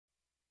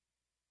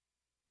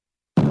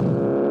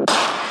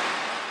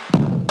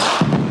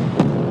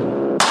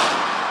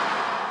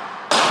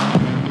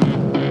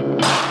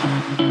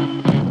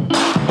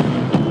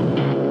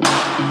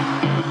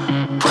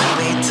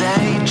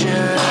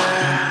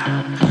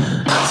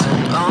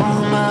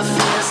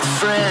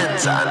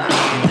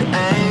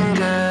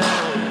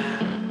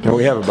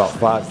We have about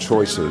 5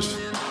 choices.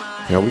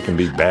 We can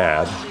be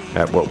bad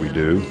at what we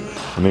do.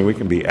 We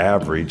can be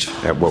average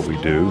at what we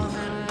do.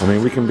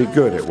 We can be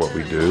good at what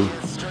we do,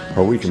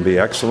 or we can be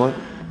excellent,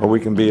 or we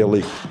can be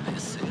elite.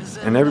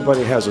 And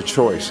everybody has a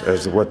choice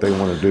as to what they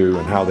want to do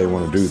and how they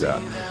want to do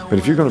that. But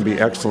if you're going to be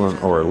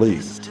excellent or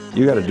elite,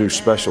 you got to do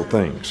special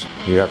things.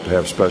 You have to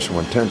have special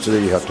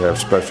intensity, you have to have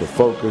special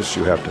focus,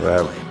 you have to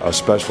have a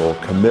special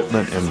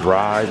commitment and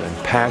drive and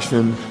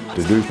passion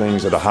to do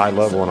things at a high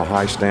level and a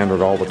high standard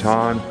all the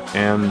time.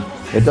 And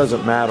it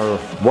doesn't matter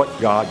what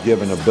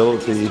God-given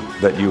ability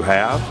that you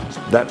have,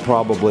 that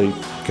probably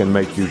can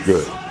make you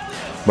good.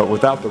 But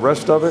without the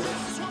rest of it,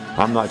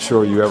 I'm not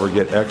sure you ever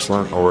get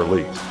excellent or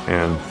elite.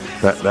 And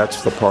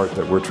that's the part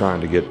that we're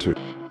trying to get to.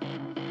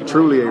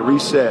 Truly a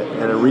reset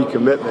and a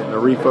recommitment and a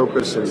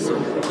refocus, and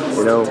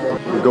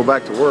we go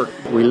back to work.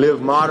 We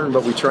live modern,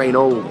 but we train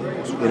old.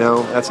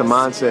 That's a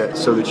mindset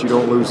so that you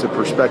don't lose the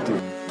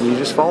perspective. You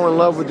just fall in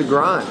love with the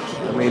grind.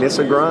 It's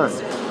a grind,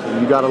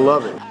 and you got to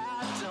love it.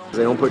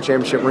 They don't put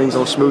championship rings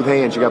on smooth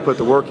hands. You got to put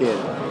the work in.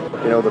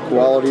 The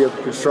quality of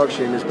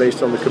construction is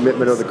based on the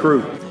commitment of the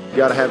crew. You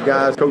got to have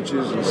guys,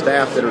 coaches, and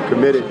staff that are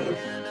committed.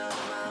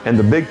 And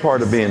the big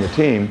part of being a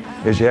team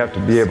is you have to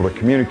be able to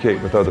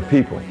communicate with other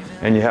people,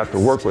 and you have to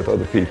work with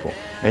other people.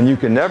 And you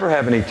can never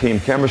have any team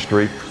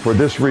chemistry for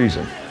this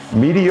reason.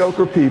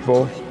 Mediocre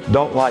people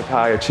don't like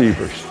high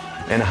achievers,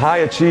 and high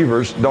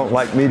achievers don't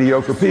like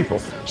mediocre people.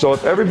 So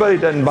if everybody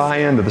doesn't buy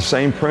into the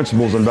same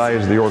principles and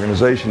values of the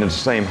organization and the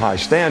same high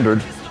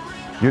standard,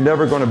 you're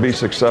never going to be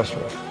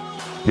successful.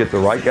 Get the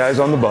right guys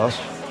on the bus,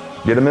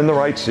 get them in the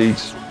right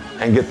seats,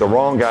 and get the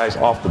wrong guys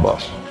off the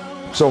bus.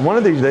 So one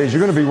of these days, you're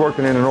going to be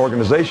working in an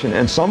organization,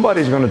 and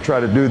somebody's going to try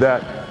to do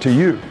that to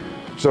you.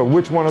 So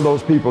which one of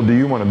those people do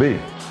you want to be?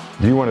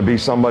 Do you want to be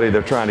somebody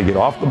they're trying to get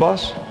off the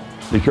bus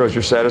because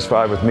you're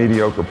satisfied with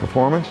mediocre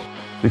performance?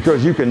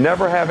 Because you can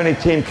never have any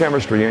team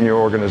chemistry in your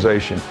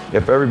organization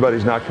if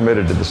everybody's not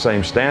committed to the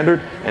same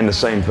standard and the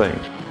same things.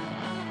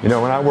 When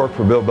I worked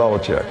for Bill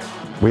Belichick,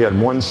 we had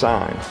one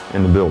sign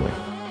in the building.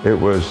 It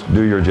was,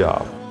 do your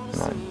job.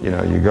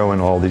 You go in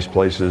all these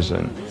places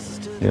and,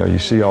 you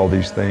see all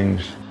these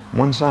things.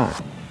 One sign,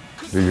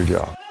 do your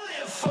job.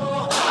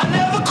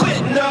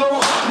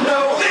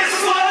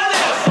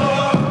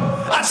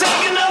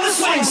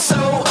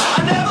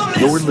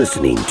 You're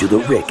listening to The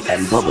Rick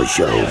and Bubba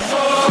Show.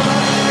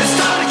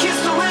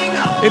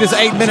 It is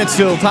 8 minutes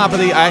till past top of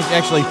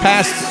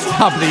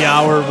the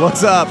hour.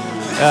 What's up?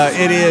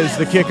 It is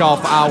the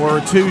kickoff hour.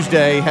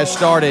 Tuesday has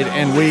started,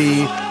 and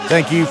we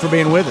thank you for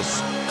being with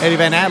us. Eddie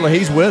Van Adler,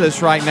 he's with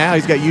us right now.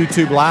 He's got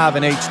YouTube Live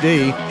in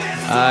HD.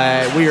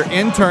 We are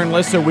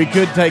internless, so we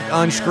could take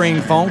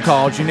unscreened phone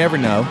calls. You never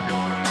know.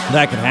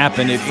 That could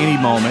happen at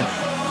any moment.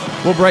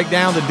 We'll break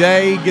down the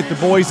day, get the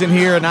boys in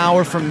here an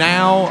hour from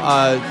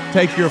now,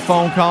 take your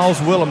phone calls.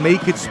 Will and me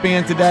could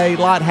spin today. A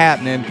lot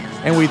happening,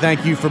 and we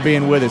thank you for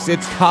being with us.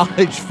 It's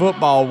college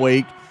football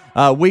week,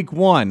 week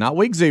 1, not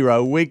week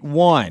 0, week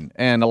 1,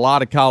 and a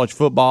lot of college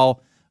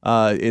football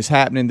is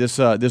happening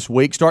this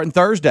week, starting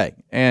Thursday,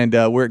 and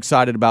we're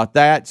excited about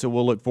that, so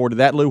we'll look forward to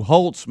that. Lou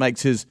Holtz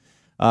makes his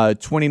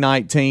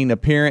 2019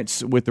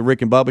 appearance with the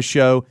Rick and Bubba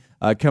Show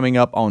coming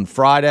up on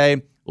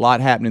Friday. A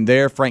lot happening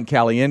there. Frank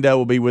Caliendo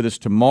will be with us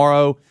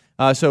tomorrow.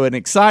 So an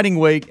exciting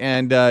week,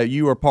 and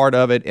you are part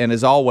of it. And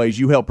as always,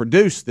 you help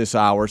produce this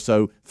hour,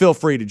 so feel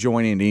free to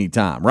join in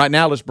anytime. Right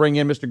now, let's bring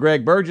in Mr.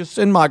 Greg Burgess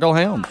and Michael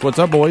Helms. What's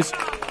up, boys?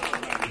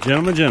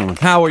 Gentlemen.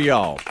 How are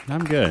y'all?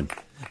 I'm good.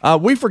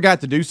 We forgot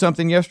to do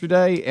something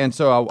yesterday, and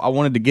so I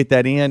wanted to get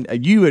that in.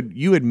 You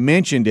had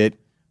mentioned it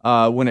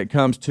when it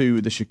comes to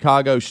the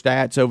Chicago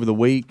stats over the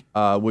week,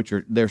 which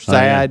they're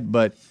sad,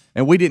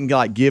 and we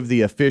didn't give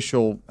the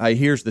official, hey,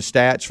 here's the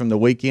stats from the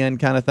weekend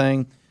kind of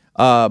thing.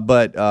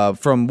 But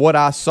from what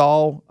I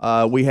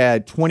saw, we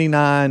had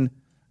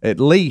at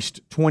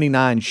least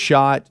 29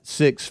 shot,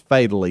 6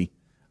 fatally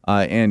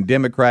in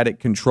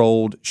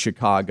Democratic-controlled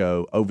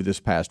Chicago over this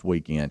past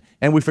weekend.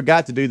 And we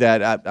forgot to do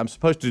that. I'm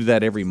supposed to do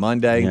that every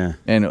Monday,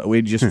 and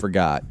we just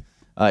forgot.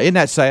 Isn't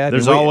that sad?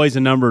 There's always a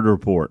number to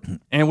report.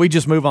 And we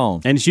just move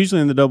on. And it's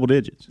usually in the double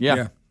digits.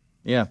 Yeah.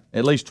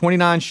 At least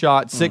 29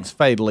 shots, 6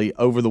 fatally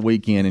over the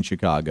weekend in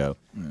Chicago.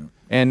 Yeah.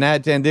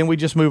 And then we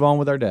just move on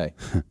with our day.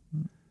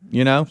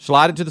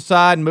 Slide it to the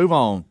side and move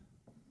on.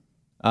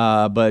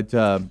 How about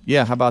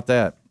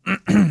that?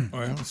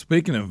 Well,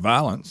 speaking of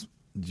violence,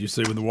 did you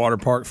see with the water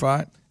park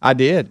fight? I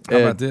did. How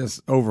about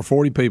this? Over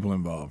 40 people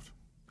involved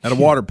at a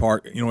water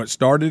park. You know what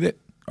started it?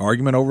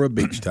 Argument over a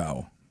beach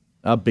towel.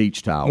 A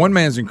beach towel. One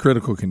man's in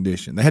critical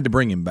condition. They had to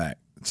bring him back,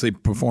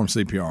 perform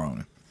CPR on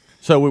him.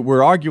 So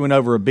we're arguing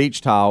over a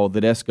beach towel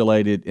that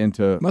escalated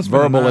into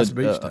verbal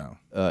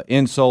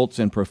insults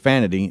and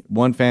profanity.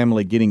 One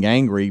family getting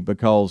angry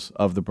because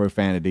of the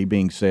profanity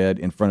being said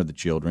in front of the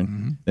children.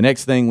 Mm-hmm. The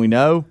next thing we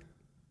know,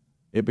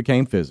 it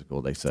became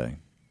physical, they say.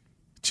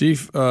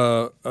 Chief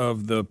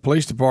of the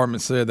police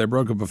department said they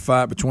broke up a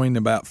fight between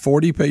about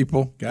 40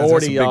 people. Guys, 40,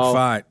 that's a big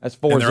fight. That's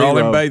 4-0. And they're all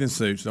in bathing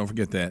suits. Don't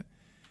forget that.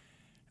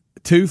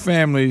 2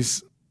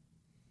 families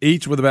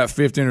each with about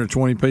 15 or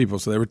 20 people,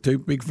 so there were two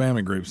big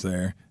family groups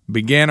there,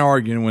 began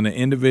arguing when an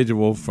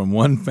individual from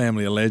one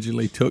family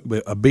allegedly took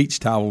a beach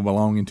towel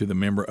belonging to the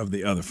member of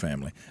the other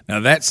family. Now,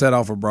 that set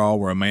off a brawl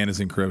where a man is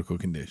in critical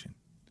condition.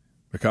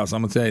 Because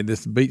I'm going to tell you,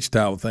 this beach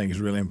towel thing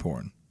is really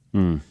important.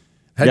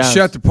 Had to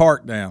shut the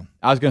park down.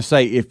 I was going to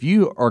say, if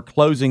you are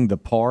closing the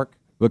park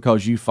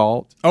because you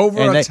fought over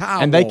a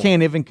towel, and they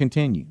can't even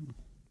continue.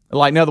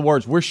 Like, in other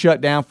words, we're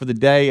shut down for the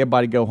day.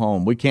 Everybody go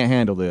home. We can't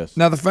handle this.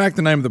 Now, the fact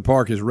the name of the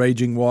park is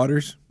Raging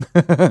Waters,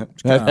 that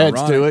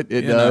adds to it.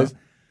 It does.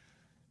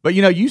 But,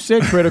 you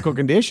said critical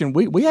condition.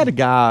 We had a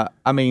guy,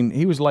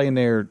 he was laying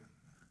there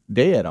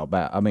dead.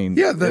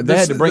 They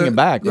had to bring him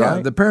back,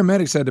 right? The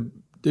paramedics had to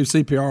do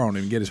CPR on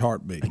him and get his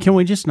heart beat. Can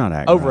we just not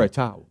act over right? a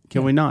towel?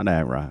 Can we not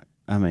act right?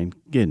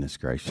 Goodness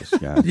gracious,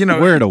 guys.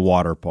 We're at a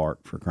water park,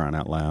 for crying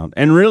out loud,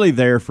 and really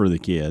there for the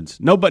kids.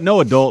 No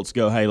adults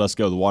go, hey, let's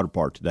go to the water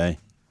park today.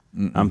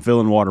 I'm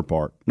feeling water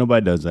park.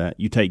 Nobody does that.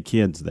 You take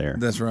kids there.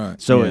 That's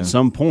right. So at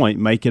some point,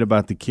 make it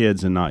about the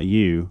kids and not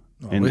you.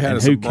 And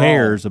who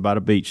cares about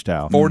a beach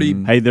towel?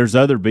 40. Hey, there's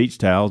other beach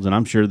towels, and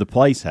I'm sure the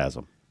place has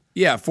them.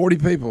 Yeah, 40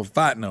 people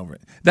fighting over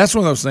it. That's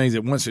one of those things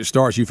that once it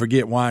starts, you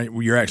forget why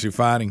you're actually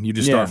fighting. You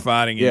just start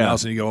fighting, and all of a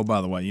sudden you go, oh, by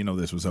the way,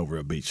 this was over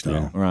a beach towel.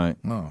 Yeah. Right.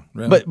 Oh,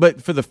 really?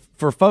 But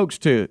for folks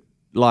to,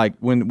 like,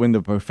 when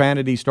the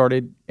profanity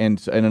started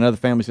and another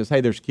family says, hey,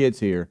 there's kids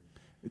here,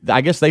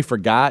 I guess they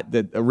forgot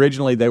that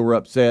originally they were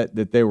upset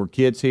that there were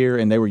kids here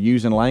and they were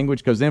using language,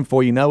 because then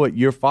before you know it,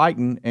 you're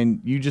fighting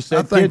and you just said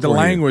I think kids the were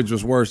language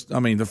was worse.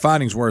 The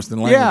fighting's worse than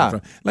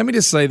language. Yeah. Let me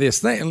just say this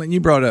thing you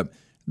brought up.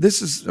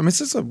 This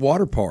is a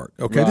water park,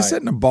 okay? Right. This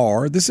isn't a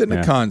bar. This isn't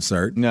a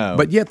concert. No.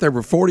 But yet there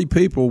were 40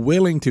 people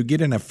willing to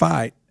get in a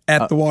fight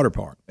at the water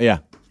park. Yeah.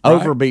 Right?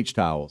 Over beach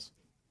towels.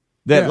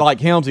 That, like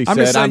Helmsy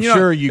said, I'm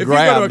sure you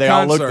grab, they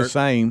all look the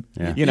same.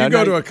 Yeah. You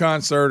go to a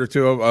concert or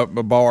to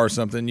a bar or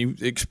something, you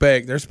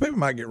expect, there's people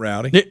might get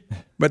rowdy.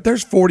 But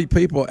there's 40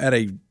 people at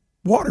a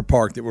water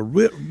park that were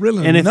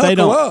really and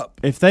up.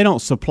 If they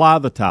don't supply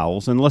the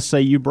towels, and let's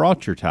say you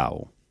brought your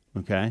towel,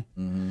 okay?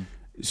 Mm-hmm.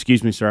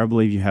 Excuse me, sir, I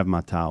believe you have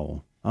my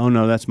towel. Oh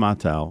no, that's my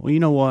towel. Well, you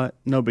know what?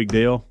 No big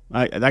deal.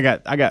 I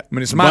got.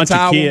 It's my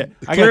towel.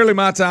 Clearly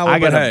my towel.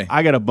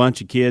 I got a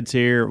bunch of kids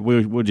here.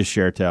 We'll just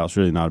share a towel. It's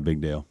really not a big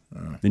deal.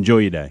 Enjoy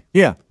your day.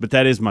 Yeah, but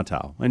that is my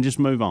towel, and just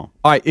move on.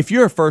 All right. If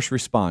you're a first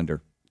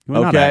responder,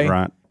 not act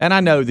right. And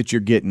I know that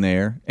you're getting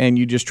there, and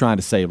you're just trying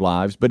to save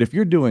lives. But if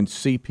you're doing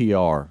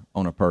CPR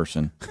on a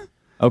person,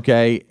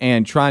 okay,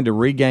 and trying to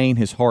regain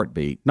his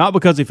heartbeat, not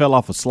because he fell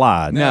off a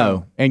slide,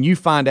 no, and you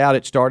find out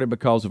it started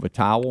because of a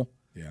towel.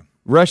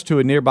 Rushed to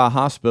a nearby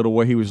hospital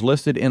where he was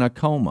listed in a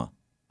coma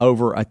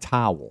over a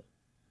towel.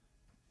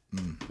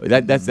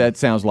 That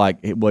sounds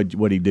like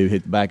what he do,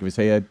 hit the back of his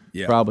head,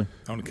 probably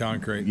on the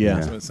concrete. Yeah,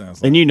 that's what it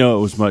sounds like. And it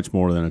was much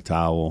more than a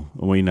towel.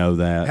 We know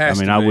that.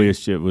 I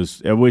wish it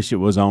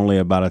was only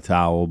about a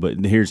towel. But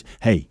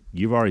hey,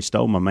 you've already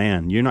stole my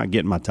man. You're not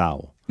getting my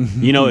towel.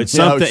 It's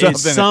something.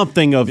 It's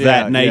something of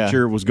that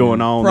nature was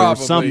going on. Probably. There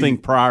was something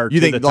prior to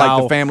the towel.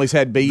 Like the families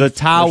had beef. The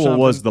towel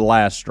was the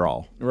last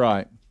straw.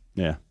 Right.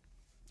 Yeah.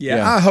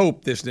 Yeah, I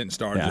hope this didn't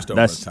start just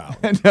over a towel.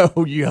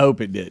 No, you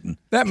hope it didn't.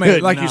 That may,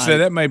 like you said,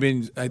 that may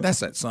be. Hey, that's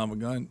that son of a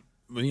gun.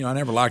 But I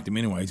never liked him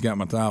anyway. He's got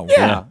my towel.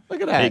 Yeah,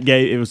 look at that.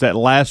 It was that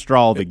last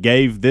straw that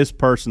gave this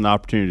person the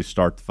opportunity to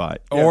start the fight.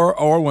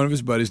 Or one of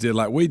his buddies did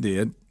like we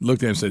did.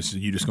 Looked at him and said, "So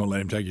you just gonna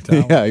let him take your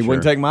towel?" Yeah, he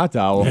wouldn't take my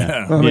towel.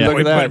 Yeah, look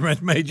at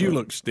that. Made you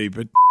look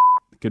stupid.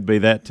 Could be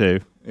that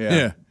too.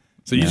 Yeah.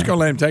 So you just gonna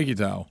let him take your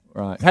towel?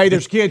 Right. Hey,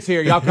 there's kids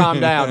here. Y'all calm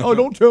down. Oh,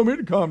 don't tell me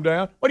to calm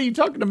down. What are you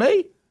talking to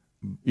me?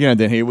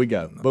 Then here we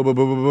go. Boom, boom, boom,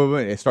 boom, boom.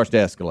 It starts to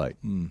escalate.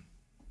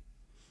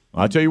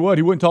 I'll tell you what,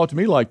 he wouldn't talk to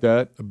me like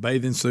that. A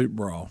bathing suit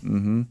brawl.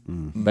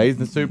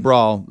 Bathing suit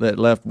brawl that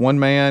left one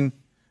man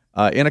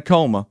in a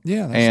coma.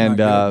 Yeah, that's and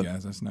not good,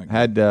 guys. That's not good.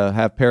 Had to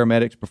have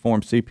paramedics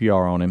perform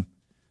CPR on him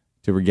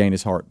to regain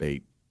his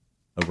heartbeat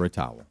over a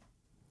towel.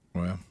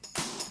 Well,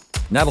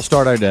 and that'll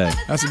start our day.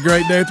 That's a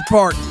great day at the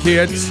park,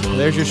 kids.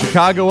 There's your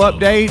Chicago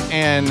update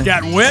and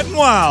got wet and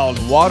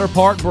wild. Water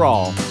park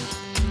brawl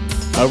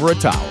over a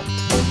towel.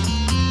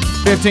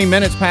 15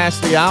 minutes past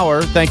the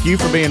hour. Thank you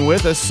for being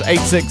with us.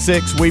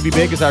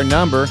 866-WE-BE-BIG is our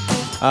number.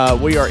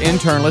 We are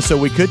internless, so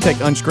we could take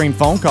unscreened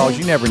phone calls.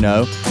 You never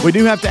know. We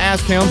do have to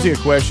ask Helmsy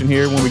a question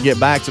here when we get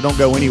back, so don't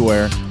go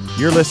anywhere.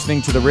 You're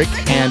listening to the Rick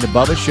and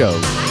Bubba Show.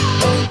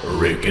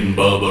 Rick and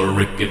Bubba,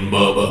 Rick and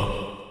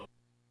Bubba.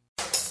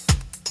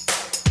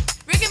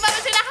 Rick and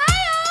Bubba's in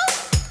Ohio.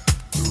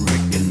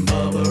 Rick and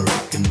Bubba,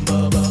 Rick and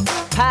Bubba.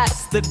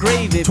 Pass the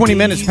gravy. 20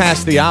 minutes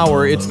past the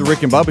hour. It's the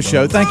Rick and Bubba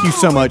Show. Thank you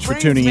so much for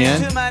tuning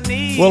in.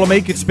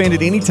 Willamette could spend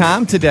it any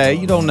time today.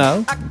 You don't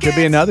know. It could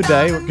be another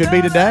day, or it could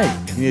be today.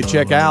 You need to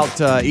check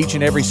out each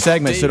and every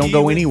segment, so don't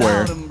go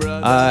anywhere.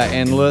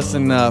 And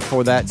listen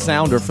for that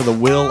sounder for the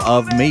Wheel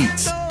of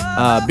Meats.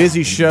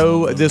 Busy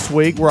show this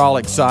week. We're all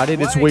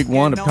excited. It's week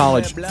 1 of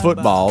college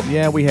football.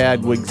 Yeah, we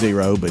had week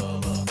 0, but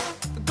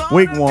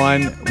week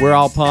 1, we're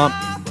all pumped.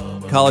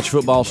 College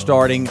football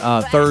starting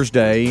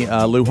Thursday.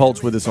 Lou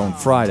Holtz with us on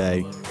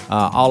Friday.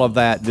 All of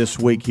that this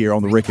week here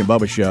on the Rick and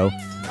Bubba Show.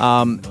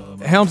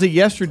 Helmsy,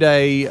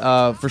 yesterday,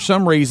 for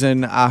some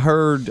reason, I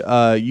heard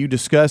you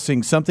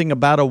discussing something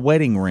about a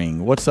wedding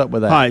ring. What's up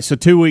with that? All right, so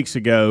 2 weeks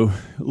ago,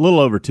 a little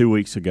over 2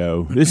 weeks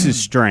ago, this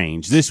is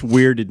strange. This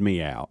weirded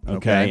me out,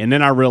 okay? And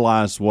then I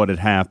realized what had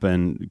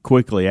happened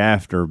quickly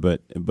after,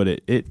 but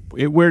it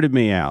weirded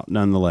me out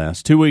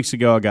nonetheless. 2 weeks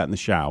ago, I got in the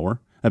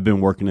shower. I've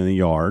been working in the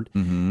yard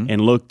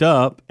and looked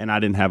up, and I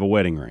didn't have a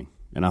wedding ring.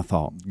 And I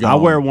thought, I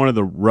wear one of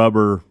the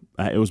rubber,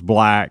 it was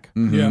black,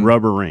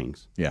 rubber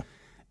rings. Yeah.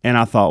 And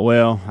I thought,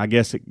 well, I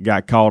guess it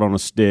got caught on a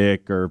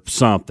stick or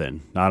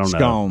something. I don't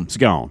know. It's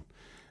gone.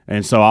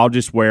 And so I'll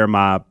just wear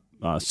my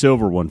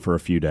silver one for a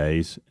few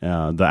days,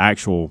 the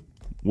actual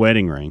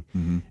wedding ring.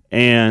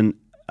 And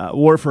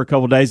wore it for a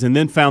couple of days and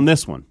then found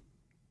this one.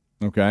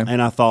 Okay.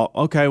 And I thought,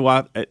 okay,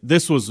 well,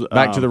 this was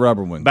back to the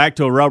rubber one. Back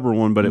to a rubber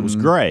one, but it was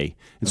gray.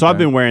 And so I've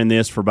been wearing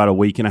this for about a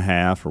week and a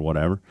half or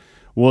whatever.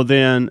 Well,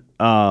 then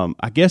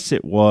I guess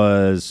it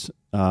was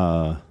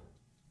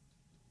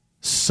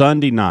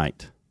Sunday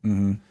night.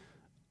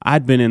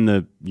 I'd been in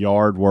the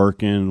yard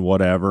working,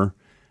 whatever,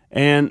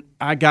 and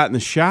I got in the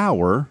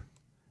shower,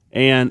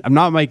 and I'm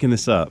not making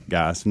this up,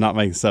 guys. I'm not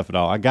making this up at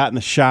all. I got in the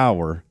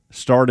shower,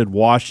 started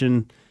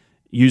washing,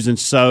 using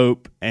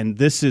soap, and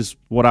this is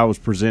what I was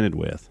presented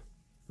with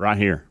right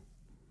here.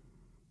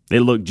 It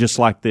looked just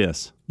like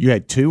this. You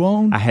had two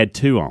on? I had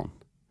two on.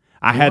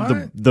 I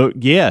had the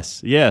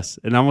yes,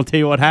 and I'm gonna tell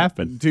you what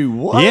happened. Do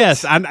what?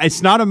 Yes,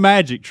 it's not a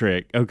magic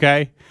trick,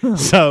 okay?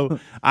 So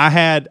I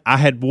had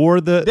wore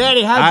the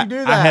Daddy. How'd you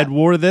do that? I had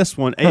wore this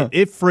one.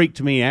 It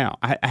freaked me out.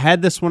 I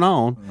had this one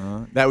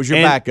on. That was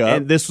your backup.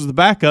 And this was the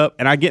backup.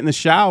 And I get in the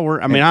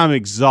shower. I mean, I'm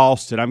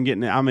exhausted. I'm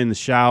in the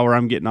shower.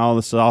 I'm getting all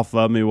this off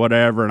of me,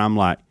 whatever. And I'm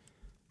like,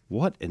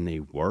 what in the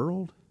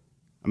world?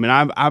 I mean,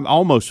 I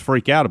almost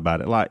freak out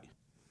about it. Like,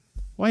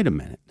 wait a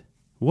minute,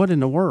 what in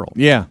the world?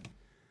 Yeah.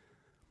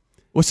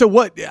 Well, so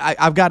what?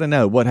 I've got to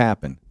know what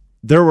happened.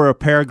 There were a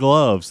pair of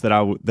gloves that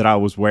I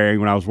was wearing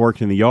when I was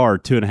working in the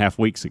yard 2.5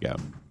 weeks ago.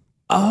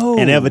 Oh,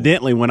 and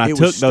evidently when I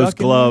took those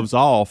gloves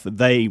off,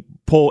 it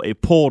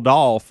pulled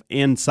off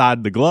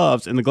inside the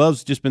gloves, and the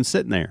gloves had just been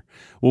sitting there.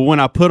 Well, when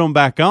I put them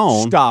back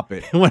on, stop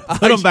it. When I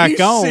put them back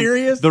on,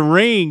 serious? The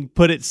ring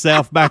put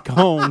itself back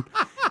on.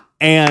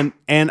 And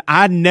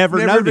I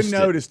never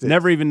noticed it.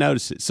 Never even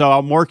noticed it. So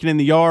I'm working in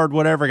the yard,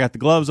 whatever. I got the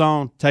gloves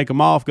on, take them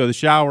off, go to the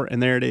shower,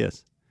 and there it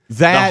is.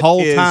 That the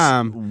whole is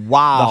time,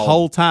 wow. The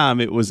whole time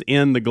it was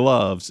in the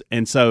gloves,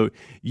 and so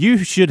you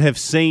should have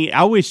seen.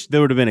 I wish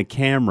there would have been a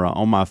camera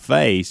on my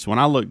face when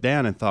I looked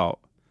down and thought,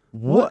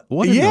 "What in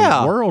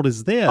the world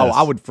is this?" Oh,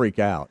 I would freak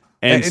out.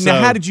 And so,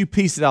 now, how did you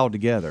piece it all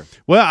together?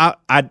 Well,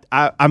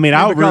 I mean,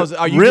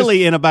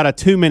 in about a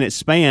 2-minute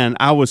span,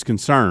 I was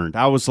concerned.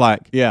 I was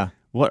like, "Yeah,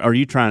 what are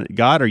you trying?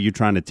 God, are you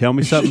trying to tell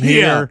me something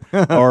here,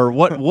 or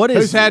what is?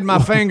 Who's had my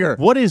finger?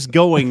 What is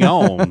going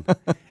on?"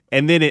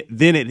 And then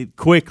it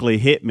quickly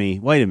hit me.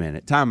 Wait a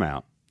minute, time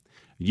out.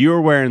 You were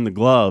wearing the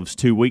gloves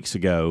 2 weeks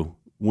ago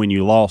when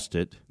you lost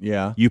it.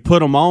 Yeah. You put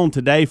them on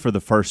today for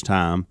the first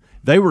time.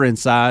 They were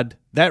inside.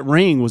 That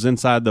ring was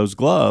inside those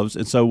gloves,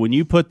 and so when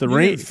you put the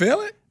ring, you didn't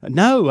feel it?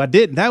 No, I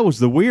didn't. That was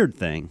the weird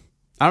thing.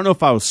 I don't know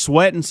if I was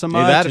sweating so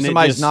much. That if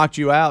somebody's knocked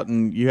you out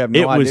and you have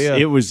no idea.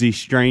 It was the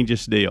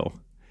strangest deal.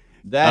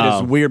 That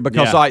is weird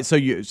because so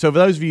for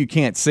those of you who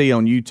can't see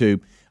on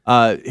YouTube.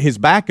 His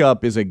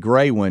backup is a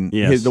gray one.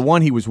 Yes. The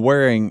one he was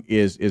wearing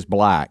is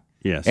black.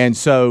 Yes. And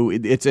so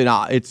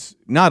it's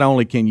not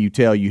only can you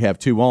tell you have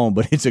two on,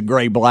 but it's a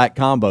gray black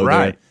combo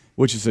right. there,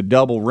 which is a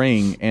double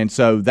ring. And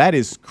so that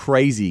is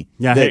crazy.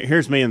 Yeah.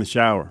 Here's me in the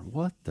shower.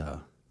 What the?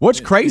 What's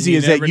crazy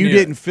is that you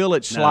didn't feel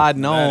it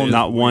sliding on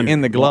not one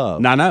in the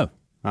glove. I know.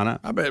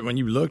 I bet when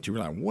you looked, you were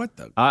like, "What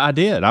the?" I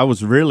did. I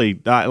was really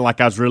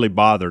really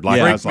bothered.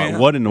 Like I was like,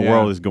 "What in the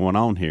world is going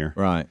on here?"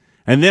 Right.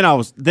 And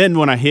then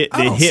when I hit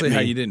me. How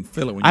you didn't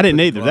feel it. When I didn't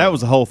either. That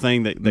was the whole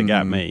thing that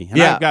got me.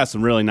 And I've got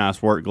some really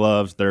nice work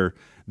gloves. They're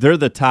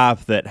the type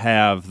that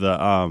have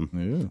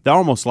the they're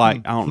almost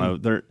like I don't know.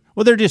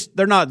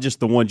 They're not just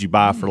the ones you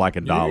buy for like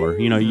 $1.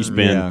 You know, you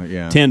spend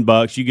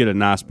 $10, you get a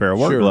nice pair of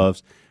work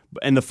gloves,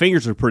 and the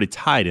fingers are pretty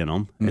tight in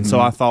them. And so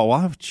I thought,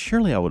 well,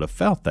 surely I would have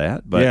felt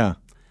that, but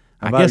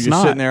I guess you're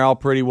not. sitting there all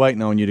pretty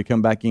waiting on you to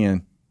come back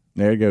in.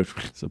 There it goes.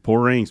 So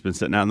poor ring's been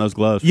sitting out in those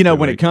gloves. You know,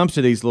 when it comes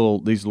to these little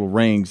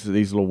rings,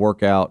 these little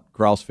workout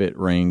CrossFit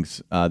rings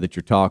that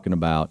you're talking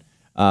about,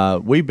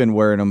 we've been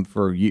wearing them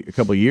for a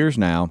couple of years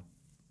now,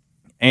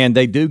 and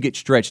they do get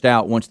stretched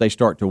out once they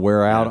start to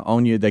wear out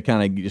on you. They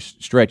kind of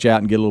just stretch out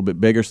and get a little bit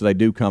bigger, so they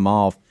do come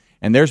off.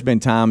 And there's been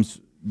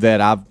times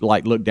that I've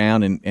like looked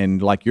down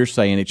and like you're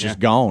saying, it's just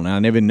gone. And I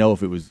didn't even know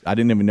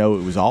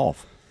it was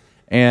off.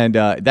 And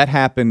that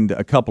happened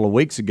a couple of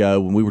weeks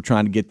ago when we were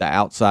trying to get the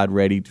outside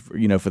ready,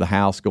 for the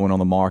house going on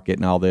the market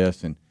and all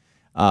this. And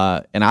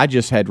I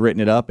just had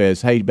written it up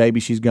as, "Hey, baby,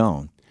 she's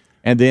gone."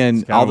 And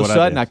then all of a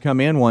sudden, I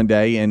come in one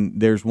day and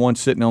there's one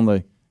sitting on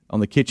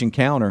the kitchen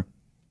counter,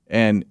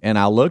 and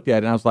I looked at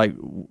it and I was like,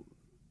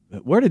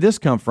 "Where did this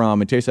come from?"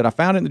 And Terry said, "I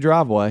found it in the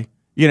driveway."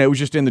 It was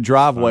just in the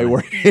driveway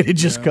where it had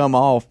just come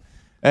off.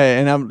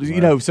 And I'm,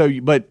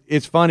 but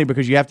it's funny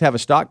because you have to have a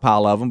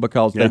stockpile of them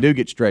because they do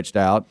get stretched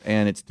out,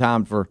 and it's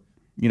time for,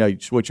 you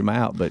switch them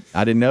out. But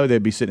I didn't know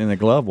they'd be sitting in a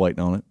glove waiting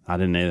on it. I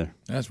didn't either.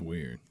 That's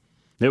weird.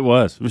 It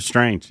was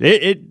strange.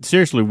 It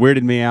seriously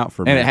weirded me out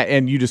for a minute.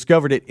 And you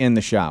discovered it in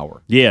the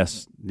shower.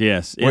 Yes.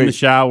 In the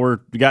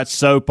shower, got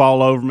soap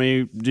all over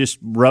me. Just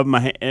rubbing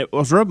I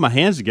was rubbing my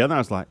hands together. And I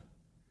was like,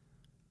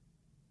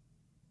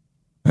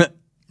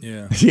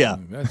 yeah.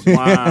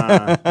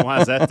 Why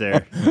is that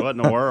there? What in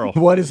the world?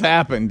 What has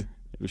happened?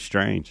 It was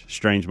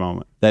strange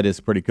moment. That is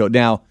pretty cool.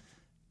 Now,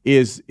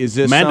 is this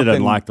Amanda something?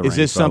 doesn't like the rings. Is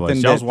this something?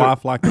 Y'all's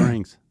wife like the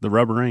rings, the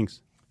rubber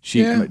rings?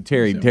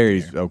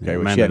 Terry's okay.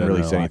 Well, she hadn't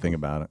really said anything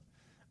about it.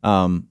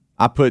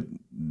 I put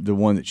the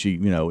one that she,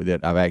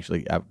 that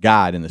I've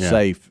got in the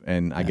safe,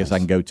 and I guess I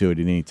can go to it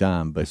at any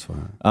time. But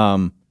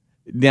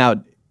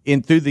now,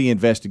 through the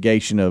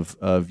investigation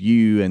of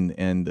you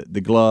and the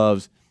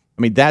gloves,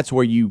 I mean that's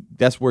where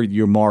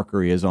your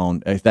marker is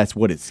on. That's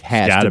what it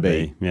has to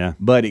be. Yeah,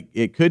 but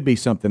it could be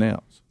something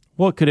else.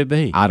 What could it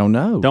be? I don't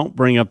know. Don't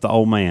bring up the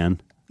old man.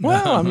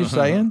 Well, I'm just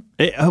saying.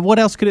 What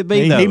else could it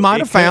be, though? He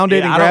might have found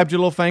it and grabbed your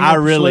little finger. I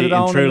really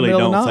and truly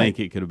don't think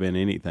it could have been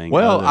anything.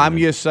 Well, I'm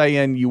just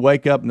saying you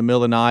wake up in the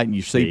middle of the night and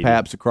you see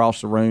Paps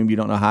across the room. You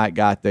don't know how it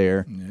got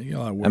there.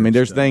 Yeah,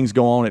 there's things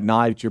go on at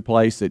night at your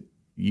place that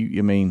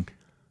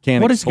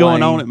can't What explain. is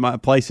going on at my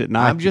place at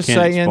night? I'm just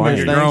saying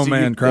there's grown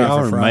man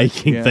cry for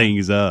making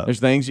things up. There's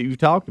things that you've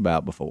talked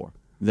about before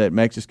that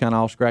makes us kind of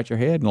all scratch our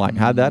head and like,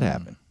 how'd that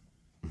happen?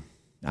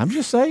 I'm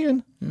just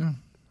saying. Yeah.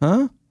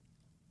 Huh?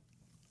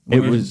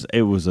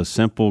 It was a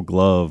simple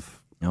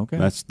glove. Okay.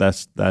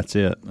 That's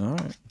it. All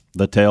right.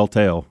 The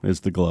telltale is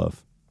the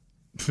glove.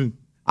 I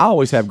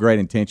always have great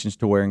intentions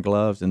to wearing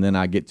gloves, and then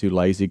I get too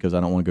lazy because I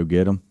don't want to go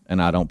get them,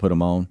 and I don't put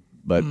them on.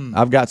 But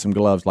I've got some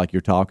gloves like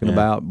you're talking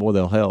about. Boy,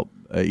 they'll help.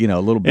 A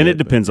little bit. And it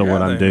depends on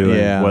what I'm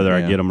doing, whether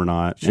I get them or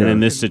not. Sure. And in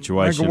this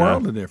situation, make a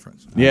world of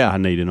difference. I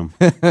needed them.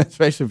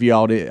 Especially if you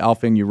all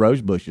off in your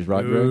rose bushes,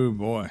 right, Greg? Oh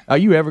boy, are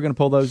you ever going to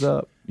pull those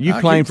up? You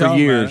I claim keep for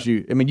years.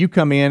 talking You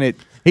come in,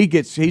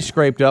 he's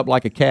scraped up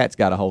like a cat's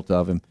got a hold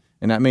of him,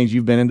 and that means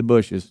you've been in the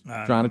bushes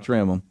trying to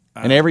trim them.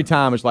 And every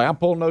time it's like I'm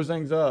pulling those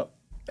things up.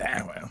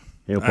 Well,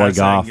 he'll play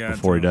golf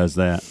before he does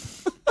that.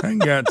 I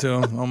ain't got to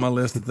him on my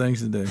list of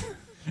things to do.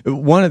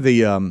 One of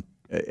the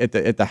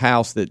at the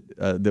house that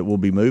we'll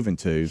be moving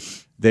to,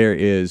 there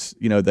is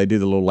they do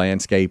the little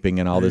landscaping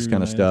and all this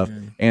kind of stuff,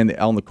 and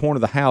on the corner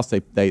of the house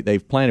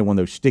they've planted one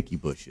of those sticky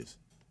bushes.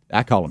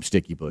 I call them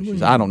sticky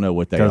bushes. I don't know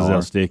what they are. Because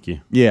they'll stick you.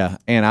 Yeah,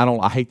 and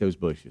I hate those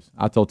bushes.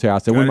 I told Terry, I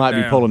said we might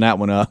be pulling that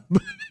one up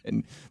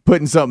and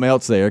putting something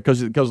else there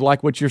because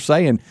like what you're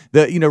saying,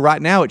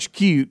 right now it's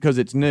cute because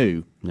it's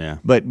new. Yeah.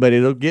 But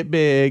it'll get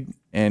big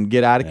and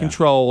get out of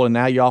control, and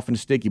now you're off in a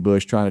sticky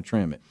bush trying to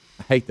trim it.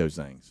 I hate those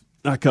things.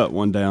 I cut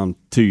one down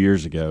 2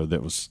 years ago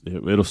that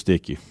it'll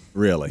stick you.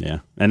 Really?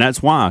 Yeah. And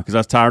that's why, because I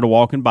was tired of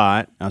walking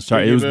by it.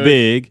 It was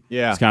big.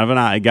 Yeah. It's kind of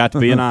it got to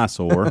be an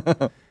eyesore.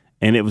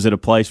 And it was at a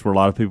place where a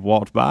lot of people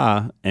walked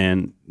by,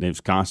 and it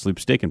was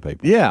constantly sticking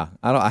people. Yeah,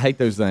 I hate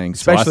those things,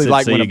 especially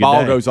like when a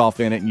ball goes off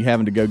in it and you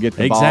having to go get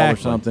the ball or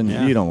something.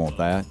 Yeah. You don't want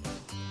that.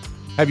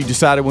 Have you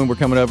decided when we're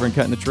coming over and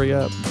cutting the tree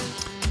up?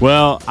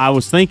 Well, I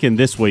was thinking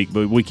this week,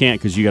 but we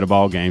can't because you got a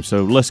ball game.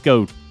 So let's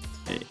go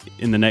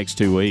in the next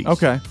 2 weeks.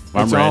 Okay,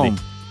 I'm ready. On.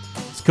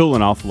 It's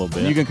cooling off a little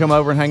bit. You can come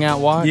over and hang out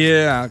and watch?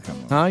 Yeah, I'll come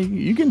over. Huh?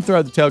 You can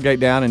throw the tailgate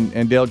down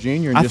and Dale Jr.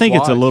 and I just think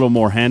watch. it's a little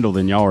more handle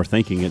than y'all are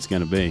thinking it's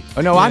going to be.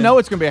 Oh, no, I know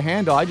it's going to be a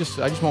handle. I just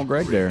want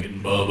Greg there. Rick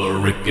and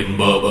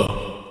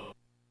Bubba.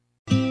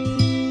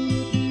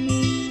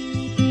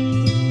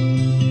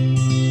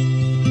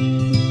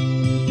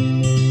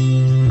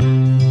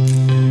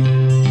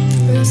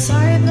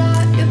 Sorry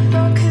about your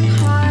broken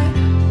heart.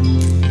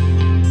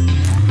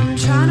 I'm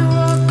trying to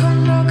walk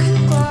on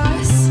broken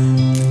glass.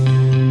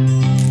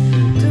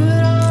 Do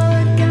it all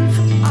again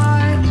for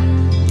art.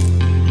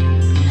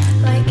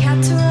 Like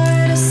had to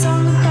write a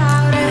song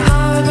about it.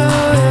 I'll go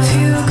if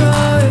you go,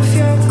 if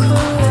you're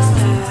cool with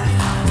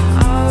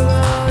that. I'll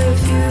go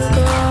if you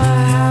go,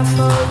 I have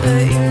hope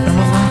that you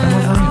know.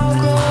 I'll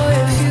go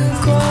if you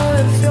go,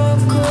 if you're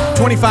cool.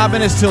 25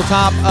 minutes till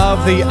top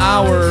of the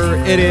hour.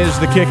 It is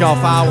the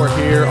kickoff hour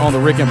here on the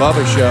Rick and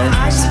Bubba Show.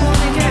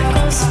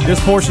 This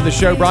portion of the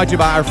show brought to you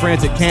by our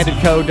friends at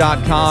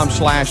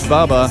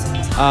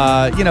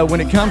CandidCo.com/Bubba.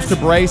 When it comes to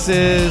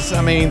braces,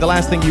 the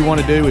last thing you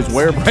want to do is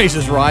wear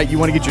braces, right? You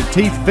want to get your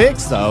teeth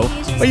fixed, though,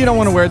 but you don't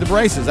want to wear the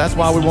braces. That's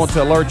why we want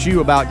to alert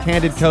you about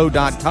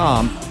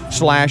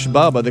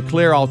CandidCo.com/Bubba, the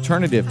clear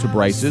alternative to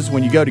braces.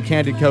 When you go to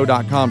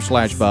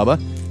CandidCo.com/Bubba,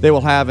 they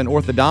will have an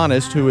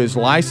orthodontist who is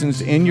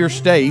licensed in your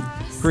state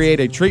create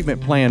a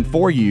treatment plan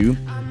for you.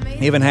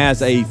 Even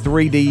has a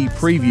 3D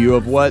preview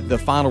of what the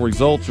final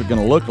results are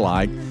going to look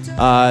like.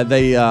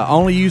 They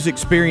only use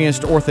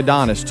experienced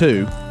orthodontists,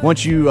 too.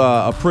 Once you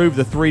approve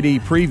the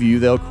 3D preview,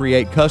 they'll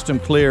create custom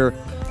clear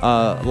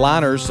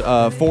liners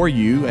for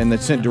you, and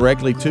that's sent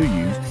directly to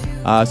you.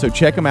 So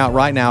check them out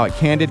right now at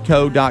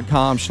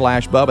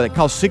CandidCo.com/Bubba. That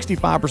costs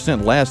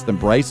 65% less than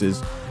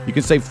braces. You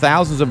can save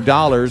thousands of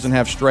dollars and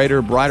have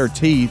straighter, brighter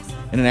teeth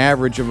in an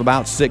average of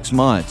about 6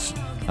 months.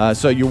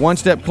 So you're one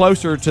step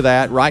closer to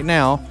that right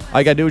now.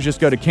 All you got to do is just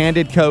go to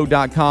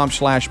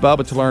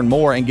candidco.com/Bubba to learn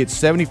more and get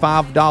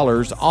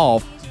 $75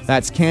 off.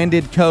 That's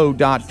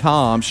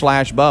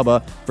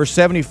candidco.com/Bubba for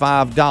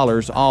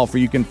 $75 off, or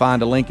you can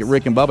find a link at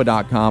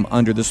rickandbubba.com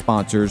under the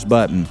sponsors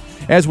button.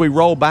 As we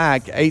roll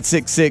back,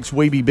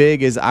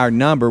 866-WE-BE-BIG is our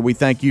number. We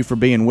thank you for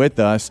being with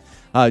us.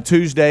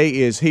 Tuesday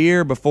is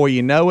here. Before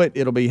you know it,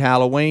 it'll be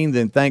Halloween,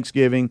 then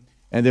Thanksgiving,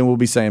 and then we'll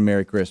be saying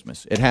Merry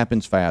Christmas. It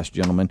happens fast,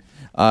 gentlemen.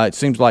 It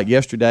seems like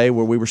yesterday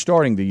where we were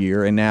starting the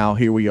year, and now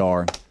here we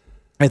are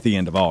at the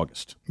end of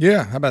August.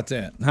 Yeah, how about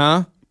that?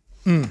 Huh?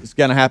 It's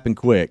going to happen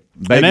quick.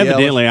 And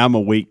evidently I'm a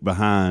week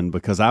behind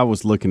because I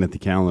was looking at the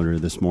calendar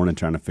this morning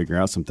trying to figure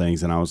out some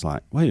things, and I was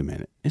like, wait a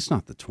minute. It's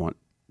not the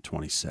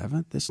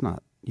 27th. It's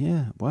not.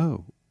 Yeah,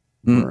 whoa.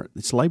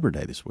 It's Labor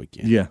Day this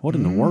weekend. Yeah. What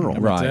in the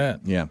world? Right. that?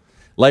 Yeah.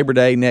 Labor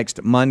Day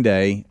next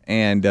Monday,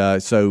 and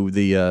so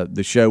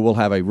the show will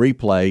have a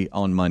replay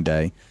on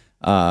Monday.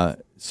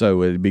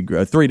 So it'd be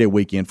a 3-day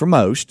weekend for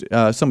most.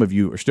 Some of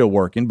you are still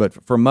working, but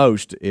for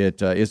most,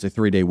 it is a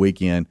 3-day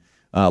weekend.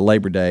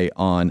 Labor Day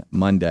on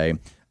Monday.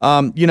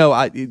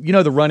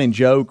 The running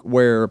joke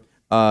where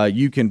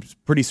you can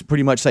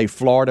pretty much say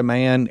Florida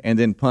man and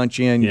then punch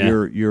in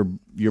your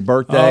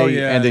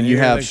birthday, and then you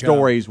have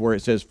stories where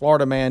it says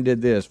Florida man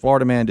did this,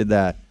 Florida man did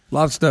that. A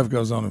lot of stuff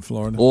goes on in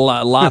Florida.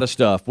 A lot of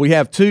stuff. We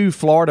have 2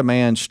 Florida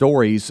man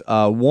stories.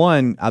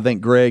 One, I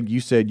think, Greg, you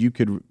said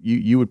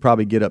you would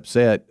probably get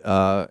upset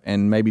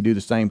and maybe do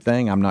the same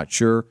thing. I'm not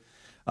sure.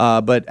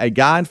 But a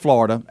guy in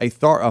Florida, a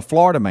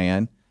Florida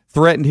man,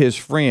 threatened his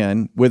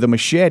friend with a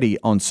machete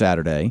on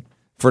Saturday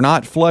for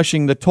not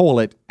flushing the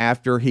toilet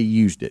after he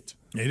used it.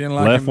 He didn't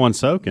like left one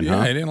soaking, yeah,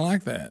 huh? He didn't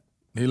like that.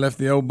 He left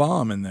the old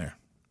bomb in there.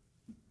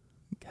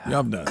 Y'all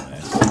have done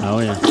that. Oh,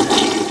 yeah.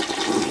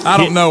 I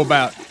don't know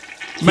about.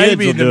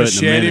 Maybe will the do it in a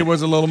machete minute.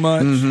 was a little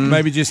much.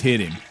 Maybe just hit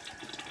him.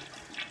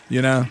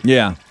 You know?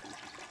 Yeah.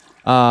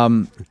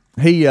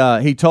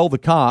 He told the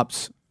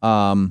cops.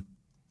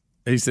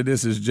 He said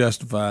this is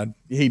justified.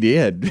 He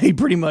did. He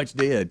pretty much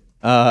did.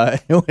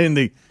 When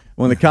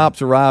the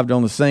cops arrived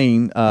on the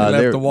scene,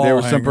 there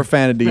was some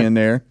profanity in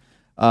there,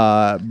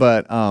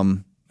 but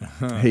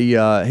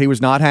he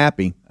was not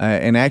happy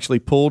and actually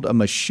pulled a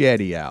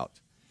machete out.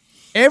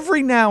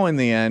 Every now and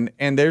then,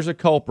 and there's a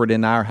culprit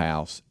in our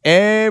house.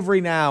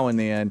 Every now and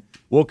then,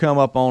 we'll come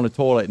up on the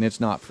toilet and it's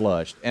not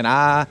flushed, and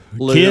I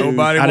lose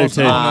Nobody wants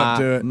to own up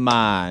to it.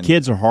 mind.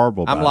 Kids are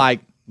horrible about I'm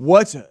like,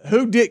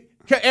 who did?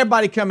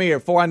 Everybody come here.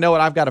 Before I know it,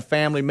 I've got a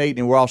family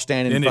meeting and we're all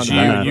standing in And front it's of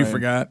you the and you room.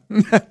 forgot.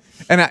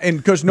 And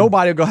because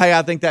nobody will go, hey,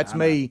 I think that's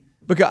me.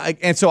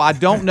 So I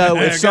don't know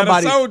if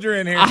somebody. Got a soldier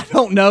in here. I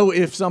don't know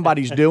if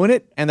somebody's doing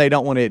it and they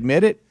don't want to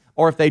admit it,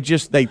 or if they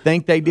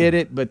think they did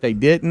it but they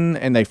didn't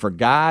and they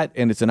forgot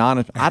and it's an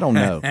honest. I don't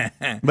know.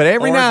 But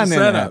every Or now it's and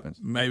a then it setup. happens.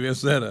 Maybe a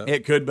setup.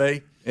 It could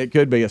be. It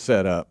could be a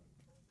setup.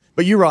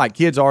 But you're right.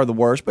 Kids are the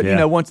worst. But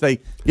Yeah. once they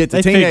get to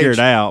They teenage, figure it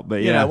out,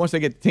 but yeah. once they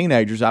get to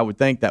teenagers, I would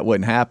think that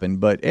wouldn't happen.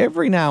 But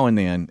every now and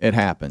then it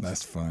happens.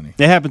 That's funny.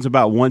 It happens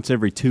about once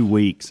every 2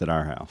 weeks at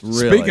our house.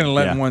 Really? Speaking of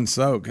letting Yeah. one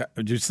soak,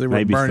 did you see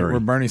Maybe where 3.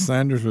 Bernie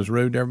Sanders was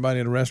rude to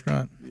everybody at a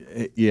restaurant?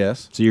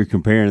 Yes. So you're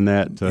comparing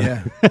that to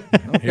Yeah.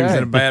 He was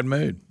in a bad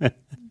mood.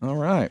 All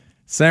right.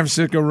 San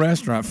Francisco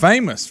restaurant,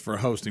 famous for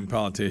hosting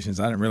politicians.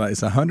 I didn't realize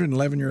it's a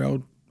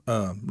 111-year-old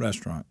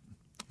restaurant.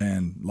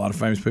 And a lot of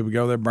famous people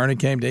go there. Bernie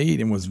came to eat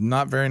and was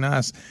not very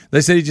nice. They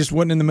said he just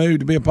wasn't in the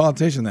mood to be a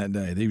politician that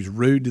day. He was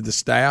rude to the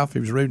staff. He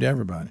was rude to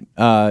everybody.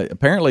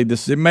 Apparently,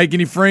 this Didn't make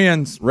any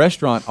friends.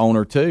 restaurant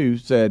owner, too,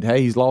 said,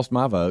 hey, he's lost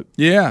my vote.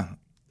 Yeah.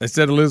 They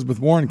said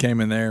Elizabeth Warren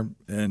came in there,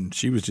 and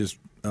she was just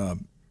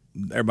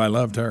everybody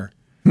loved her.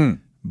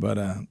 But,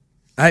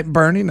 hey,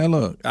 Bernie, now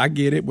look, I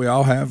get it. We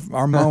all have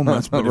our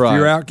moments. But Right. if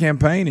you're out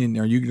campaigning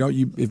or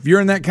if you're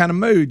in that kind of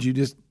mood, you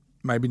just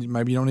maybe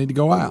you don't need to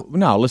go out.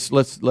 No,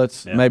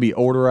 let's maybe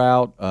order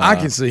out. I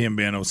can see him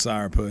being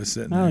Osiris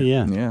sitting there. Oh,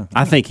 yeah. Yeah.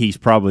 I think he's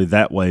probably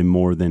that way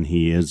more than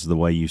he is the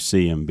way you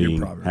see him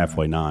being probably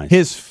halfway nice.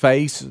 His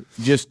face,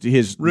 just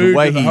his Rude the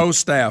way to the he whole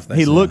staff. they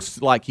he said.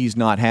 looks like he's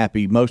not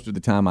happy most of the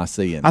time I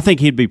see him. I think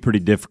he'd be pretty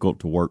difficult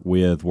to work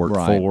with, work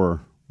Right.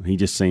 for. He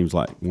just seems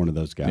like one of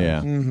those guys.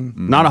 Yeah.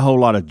 Not a whole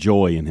lot of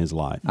joy in his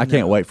life. I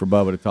can't wait for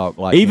Bubba to talk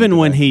like Even him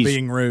when today. he's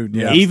being rude.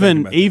 Yeah, I was thinking even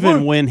about that.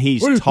 even when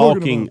he's What are you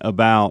talking talking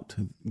about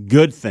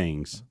good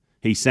things,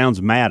 he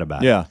sounds mad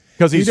about it. Yeah,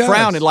 because he's He does.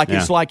 frowning like Yeah.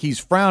 it's like he's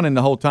frowning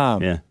the whole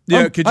time. Yeah.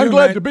 Yeah, I'm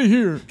glad to be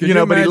here. Could you, but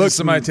he imagine looks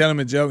somebody telling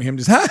him a joke, him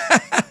just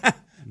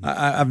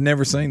I've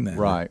never seen that.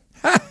 right.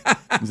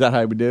 Is that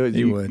how he would do it? He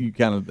you, would. You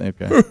kind of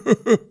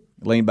okay.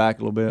 Lean back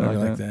a little bit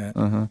Like that.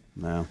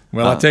 No.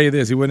 Well, I'll tell you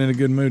this: he wasn't in a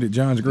good mood at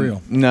John's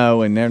Grill.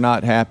 No, and they're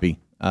not happy.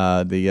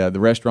 The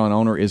restaurant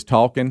owner is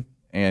talking,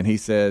 and he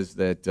says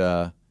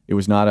that it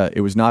was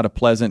not a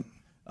pleasant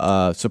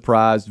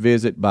surprise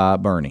visit by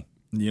Bernie.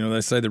 You know,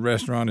 they say the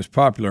restaurant is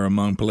popular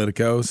among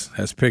politicos.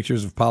 Has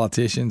pictures of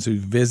politicians who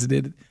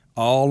visited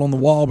all on the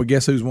wall, but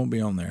guess whose won't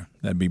be on there?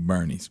 That'd be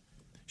Bernie's.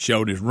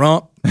 Showed his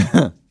rump.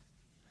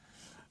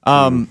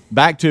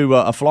 Back to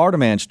a Florida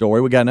man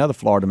story. We got another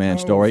Florida man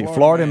story.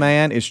 Florida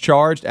man is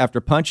charged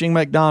after punching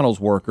McDonald's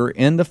worker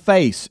in the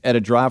face at a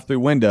drive-through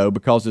window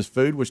because his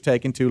food was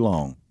taking too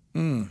long.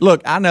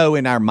 Look, I know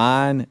in our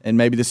mind, and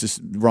maybe this is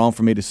wrong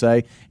for me to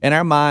say, in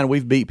our mind,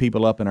 we've beat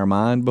people up in our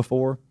mind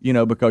before,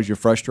 because you're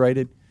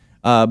frustrated.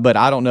 But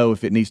I don't know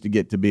if it needs to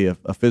get to be a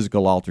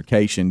physical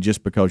altercation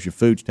just because your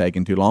food's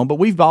taking too long. But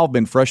we've all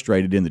been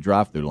frustrated in the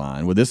drive-through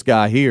line. With this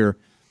guy here,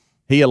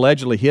 he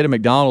allegedly hit a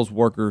McDonald's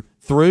worker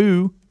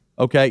through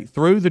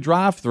the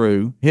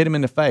drive-through, hit him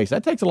in the face.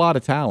 That takes a lot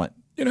of talent.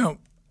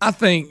 I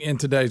think in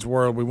today's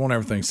world, we want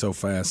everything so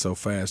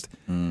fast.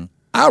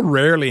 I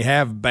rarely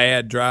have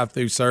bad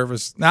drive-through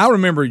service. Now, I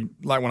remember,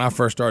 like, when I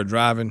first started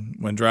driving,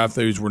 when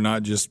drive-throughs were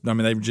not just –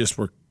 they just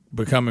were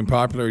becoming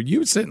popular, you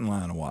would sit in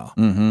line a while.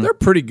 Mm-hmm. They're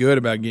pretty good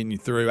about getting you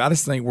through. I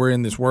just think we're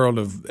in this world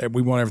of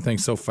we want everything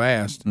so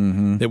fast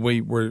that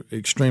we're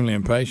extremely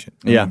impatient.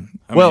 Yeah.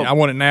 I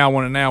want it now, I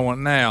want it now, I want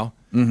it now.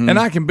 Mm-hmm. And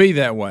I can be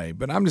that way,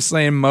 but I'm just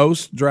saying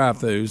most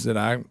drive-thrus that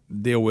I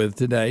deal with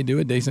today do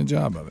a decent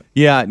job of it.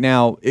 Yeah,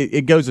 now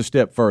it goes a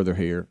step further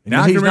here.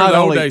 Now, I can remember the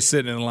old days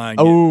sitting in line.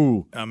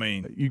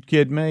 You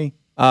kidding me?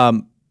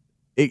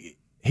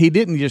 He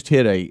didn't just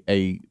hit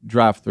a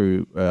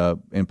drive-through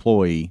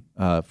employee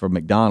from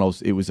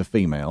McDonald's. It was a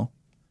female.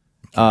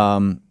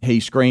 He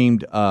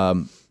screamed,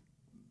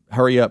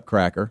 "Hurry up,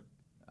 cracker,"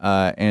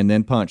 and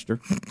then punched her.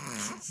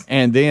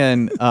 And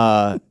then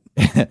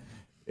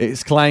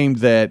it's claimed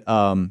that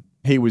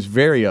he was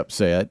very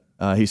upset.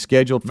 He's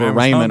scheduled for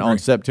arraignment on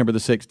September the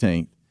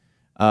 16th.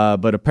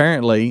 But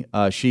apparently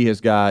she has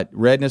got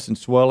redness and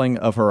swelling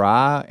of her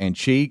eye and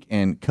cheek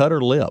and cut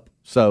her lip.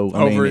 So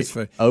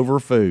over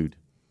food.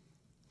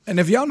 And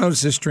if y'all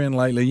notice this trend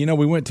lately,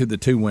 we went to the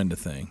 2-window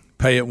thing.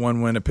 Pay at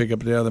one window, pick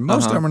up at the other.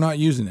 Most of them are not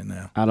using it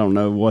now. I don't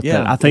know what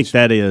that. I think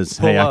that is.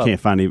 Hey, I can't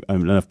find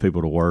enough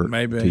people to work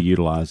to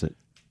utilize it.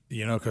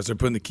 Because they're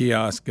putting the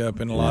kiosk up,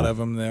 and a lot of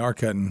them, they are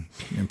cutting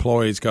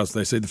employees because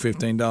they see the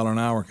 $15 an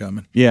hour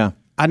coming. Yeah.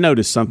 I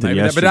noticed something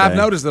yesterday. But I've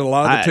noticed that a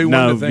lot of the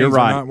 2-window things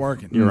are not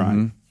working. You're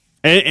right.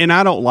 And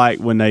I don't like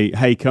when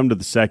they, come to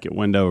the second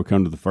window or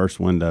come to the first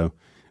window.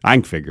 I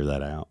can figure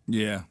that out.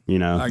 Yeah.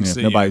 I can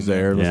see nobody's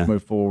there. Let's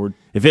move forward.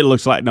 If it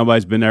looks like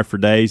nobody's been there for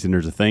days and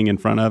there's a thing in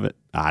front of it,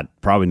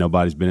 probably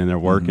nobody's been in there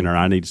working or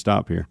I need to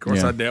stop here. Of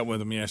course, I dealt with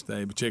them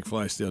yesterday, but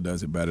Chick-fil-A still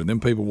does it better. Them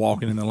people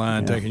walking in the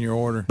line taking your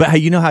order. But hey,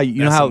 you know how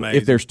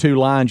if there's 2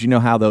 lines,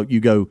 how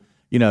you go,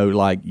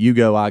 like you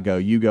go, I go,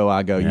 you go,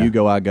 I go, you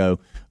go, I go.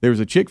 There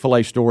was a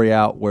Chick-fil-A story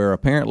out where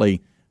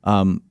apparently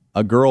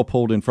a girl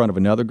pulled in front of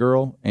another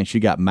girl and she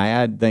got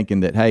mad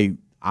thinking that, hey,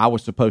 I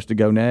was supposed to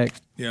go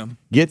next. Yeah.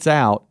 Gets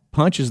out,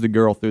 punches the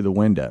girl through the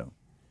window.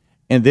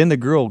 And then the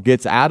girl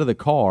gets out of the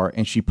car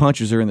and she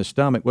punches her in the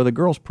stomach. Well, the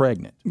girl's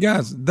pregnant.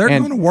 Guys, they're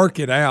going to work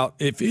it out.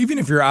 Even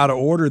if you're out of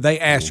order, they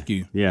ask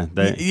you. Yeah,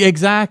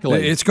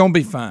 exactly. It's going to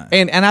be fine.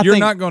 And you're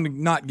not going to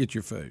not get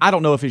your food. I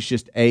don't know if it's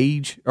just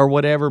age or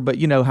whatever,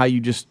 but how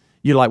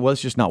you're like, well,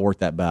 it's just not worth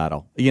that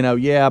battle.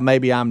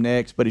 Maybe I'm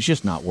next, but it's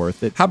just not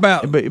worth it. How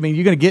about? But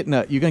you're going to get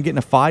in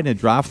a fight in a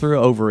drive-through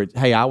over it.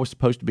 Hey, I was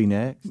supposed to be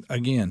next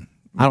again.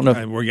 I don't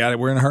know.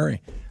 We're in a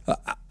hurry.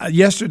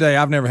 Yesterday,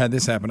 I've never had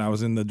this happen. I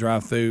was in the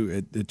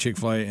drive-thru at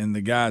Chick-fil-A, and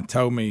the guy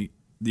told me,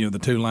 the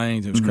 2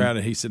 lanes, it was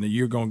crowded. He said,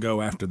 "You're going to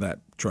go after that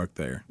truck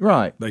there."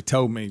 Right. They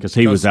told me. Because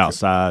he was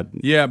outside.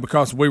 Yeah,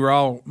 because we were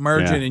all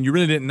merging, and you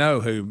really didn't know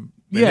who.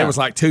 Yeah. There was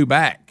like 2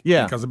 back.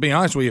 Yeah. Because to be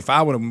honest with you, if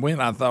I would have went,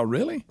 I thought,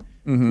 really?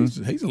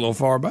 Mm-hmm. He's a little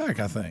far back,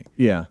 I think.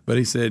 Yeah. But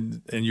he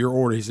said, in your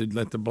order, he said,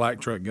 let the black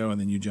truck go, and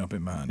then you jump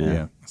in behind him.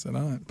 Yeah. I said,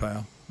 all right,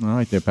 pal. All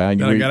right there, pal.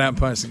 Then I got out and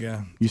punched the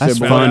guy. That's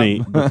funny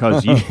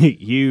because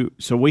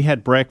so we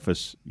had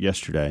breakfast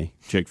yesterday,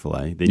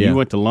 Chick-fil-A. Then you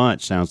went to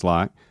lunch, sounds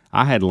like.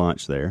 I had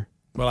lunch there.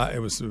 Well, it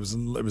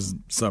was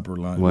supper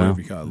lunch. Well,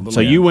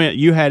 so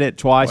you had it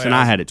twice and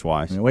I had it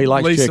twice. Yeah, he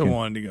likes Lisa chicken.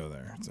 wanted to go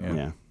there. So.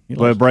 Yeah.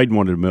 Well, Braden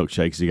wanted a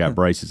milkshake because he got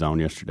braces on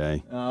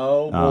yesterday.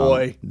 Oh,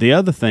 boy. The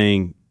other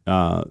thing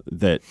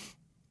that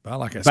I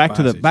like back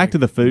to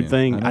the food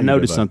thing. I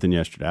noticed something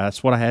yesterday.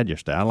 That's what I had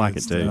yesterday. I like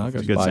it too. It's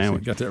a good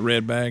sandwich. Got that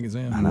red bag is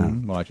in. I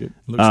know. Watch it.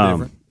 Looks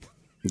different.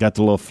 Got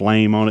the little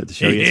flame on it to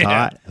show you it's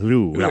hot.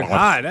 Ooh,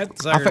 hot.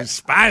 That sucker is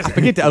spicy. I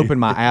forget to open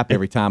my app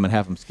every time and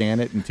have them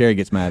scan it, and Terry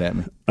gets mad at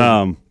me.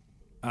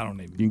 I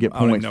don't even. You can get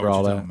points for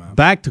all that.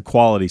 Back to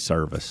quality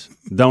service.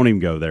 Don't even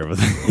go there with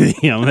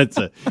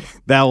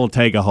that will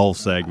take a whole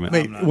segment.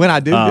 I mean, when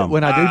I do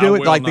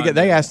it, like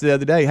they asked the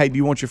other day, "Hey, do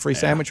you want your free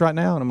sandwich right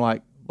now?" And I'm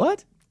like,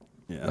 "What?"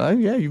 Yeah,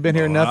 you've been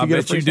here enough. I you get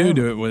bet a free you sandwich.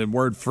 do it with the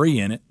word "free"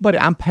 in it.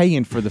 But I'm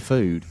paying for the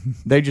food.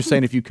 They're just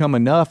saying if you come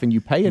enough and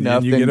you pay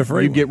enough, you then get a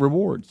free you one. get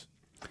rewards.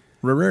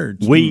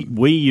 Rewards.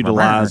 We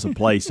utilize a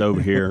place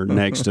over here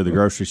next to the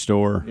grocery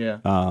store.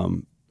 Yeah.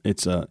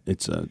 It's a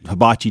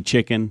hibachi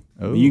chicken.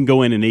 Ooh. You can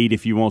go in and eat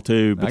if you want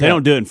to, but they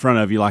don't do it in front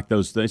of you like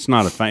those. It's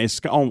not it's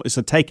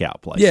a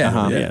takeout place.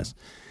 Yeah. Yes.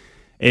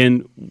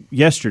 And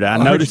yesterday,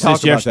 I noticed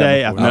this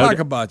yesterday. I like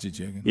hibachi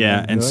chicken.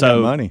 Yeah, and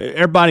so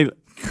everybody.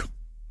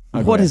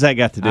 What has that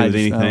got to do with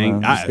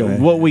anything?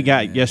 What we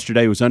got Mm.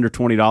 yesterday was under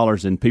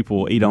 $20, and people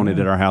will eat on it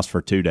at our house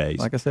for 2 days.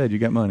 Like I said, you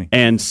got money.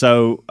 And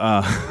so,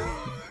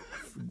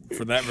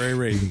 For that very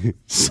reason.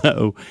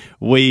 so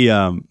we,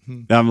 I'm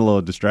a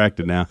little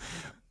distracted now.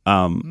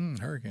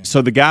 Hurricane.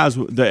 So the guys,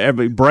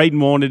 Braden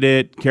wanted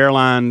it.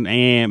 Caroline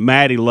and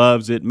Maddie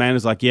loves it.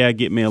 Maddie's like, yeah,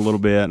 get me a little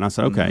bit. And I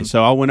said, okay.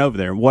 So I went over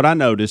there. What I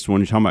noticed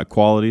when you're talking about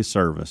quality of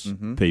service,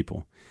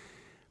 people,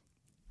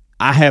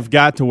 I have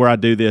got to where I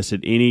do this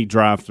at any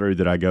drive-through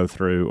that I go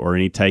through or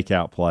any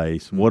takeout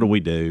place. What do we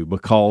do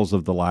because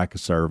of the lack of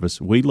service?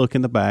 We look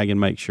in the bag and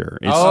make sure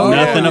it's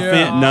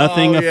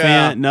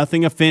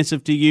nothing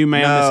offensive to you,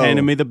 ma'am. That's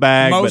handing me the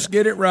bag. Most but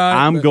get it right.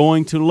 I'm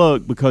going to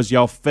look because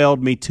y'all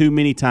failed me too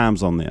many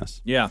times on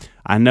this. Yeah.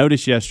 I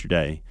noticed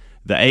yesterday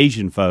the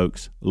Asian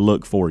folks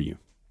look for you.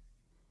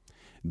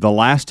 The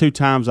last 2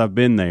 times I've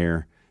been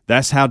there,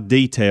 that's how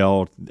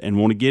detailed and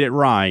want to get it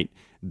right.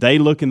 They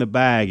look in the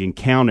bag and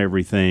count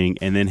everything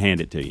and then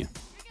hand it to you.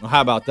 Well,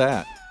 how about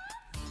that?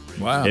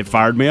 Wow. It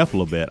fired me up a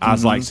little bit. I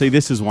was like, see,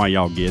 this is why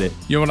y'all get it.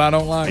 You know what I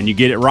don't like? And you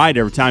get it right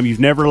every time.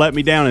 You've never let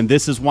me down, and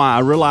this is why.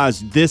 I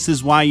realized this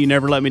is why you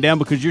never let me down,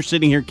 because you're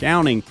sitting here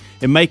counting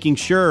and making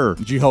sure.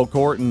 Did you hold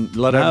court and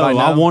let No, everybody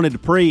know? I wanted to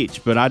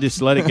preach, but I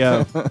just let it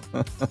go.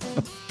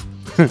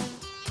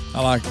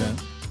 I like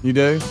that. You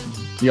do?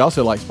 You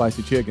also like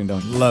spicy chicken,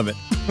 don't you? Love it.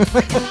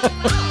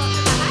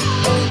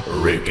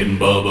 Rick and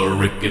Bubba,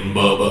 Rick and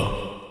Bubba.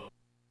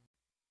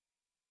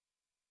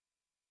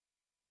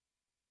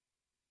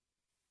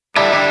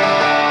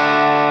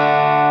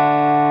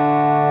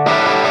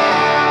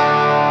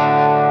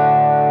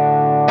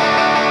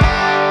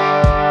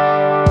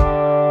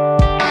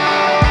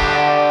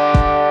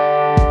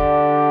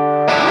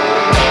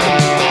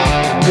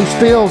 He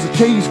steals a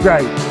cheese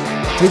grater.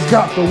 He's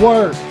got the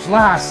words,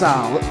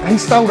 Lysol. He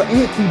stole an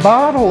empty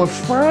bottle of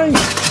spray.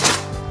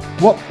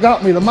 What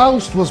got me the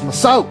most was my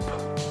soap.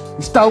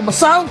 He stole my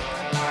soap.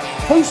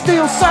 Who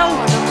steals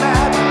soap?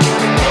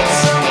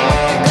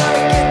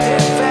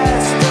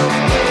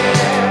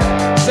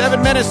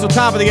 7 minutes till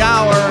top of the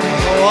hour.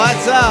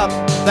 What's up?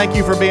 Thank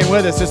you for being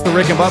with us. It's the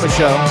Rick and Bubba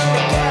Show.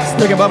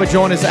 Rick and Bubba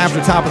join us after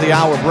top of the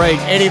hour break.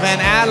 Eddie Van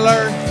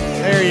Adler,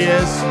 there he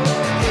is.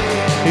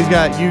 He's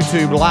got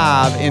YouTube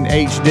Live in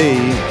HD.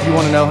 If you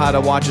want to know how to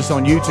watch us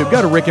on YouTube,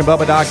 go to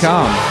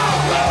rickandbubba.com.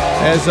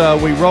 As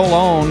we roll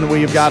on,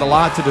 we've got a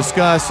lot to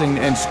discuss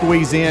and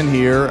squeeze in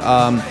here.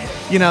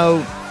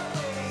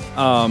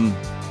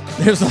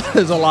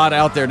 There's a lot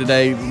out there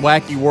today.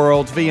 Wacky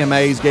Worlds,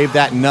 VMAs gave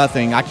that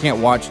nothing. I can't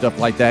watch stuff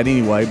like that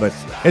anyway, but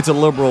it's a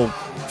liberal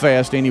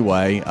fest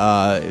anyway.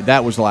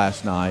 That was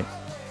last night.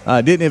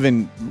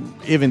 Didn't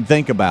even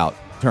think about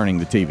turning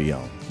the TV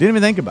on. Didn't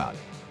even think about it.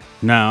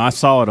 No, I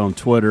saw it on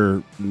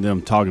Twitter,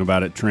 them talking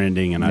about it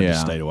trending, and I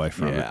just stayed away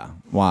from it.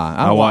 Why?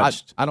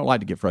 I don't like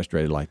to get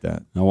frustrated like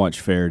that. I watched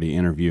Faraday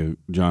interview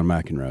John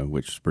McEnroe,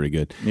 which was pretty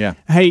good. Yeah.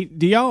 Hey,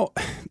 do y'all?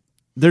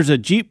 There's a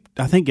Jeep.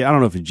 I don't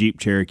know if it's Jeep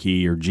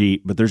Cherokee or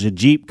Jeep, but there's a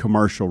Jeep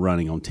commercial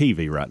running on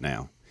TV right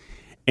now,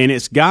 and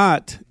it's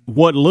got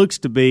what looks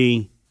to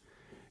be.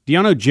 Do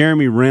y'all know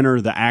Jeremy Renner,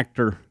 the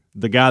actor?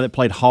 The guy that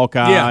played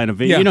Hawkeye in a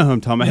video. You know who I'm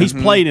talking about. He's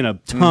played in a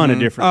ton of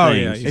different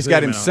things. He's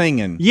got him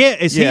singing. Yeah,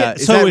 is he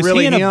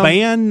in a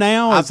band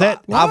now?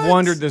 I've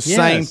wondered the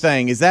same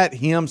thing. Is that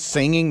him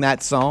singing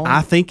that song?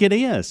 I think it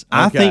is.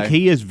 I think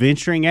he is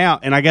venturing out.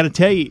 And I got to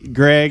tell you,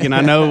 Greg, and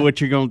I know what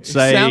you're going to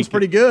say. It sounds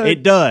pretty good.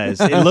 It does.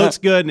 It looks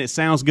good and it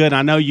sounds good.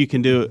 I know you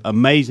can do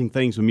amazing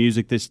things with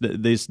music this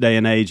day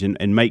and age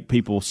and make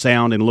people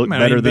sound and look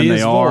better than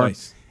they are.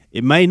 Voice.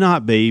 It may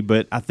not be,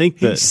 but I think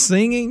he's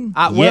singing.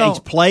 He's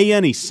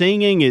playing. He's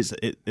singing.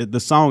 The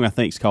song I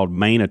think is called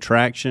 "Main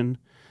Attraction."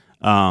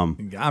 I'm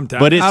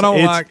tired. I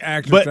don't like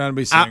actors trying to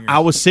be singers. I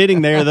was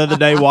sitting there the other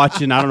day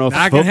watching. I don't know if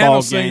I football can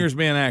handle game. singers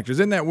being actors.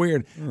 Isn't that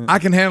weird? I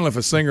can handle if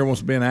a singer wants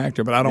to be an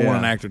actor, but I don't want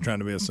an actor trying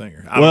to be a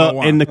singer. I don't know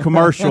why. In the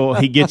commercial,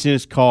 he gets in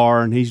his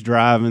car and he's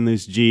driving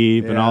this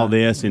Jeep and all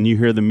this, and you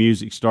hear the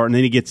music start, and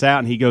then he gets out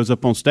and he goes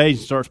up on stage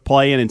and starts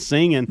playing and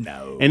singing.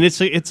 No, and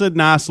it's a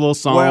nice little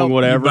song,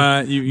 whatever.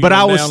 But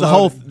I was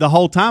the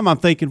whole time I'm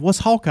thinking, what's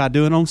Hawkeye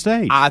doing on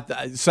stage? I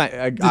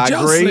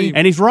agree,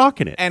 and he's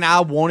rocking it. And I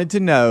wanted to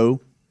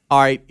know. All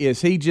right, is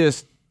he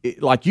just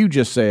like you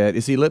just said?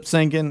 Is he lip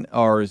syncing,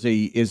 or is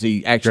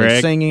he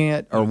actually singing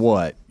it, or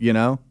what? You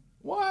know,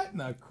 what in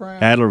the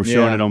crap? Adler was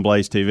showing it on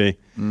Blaze TV.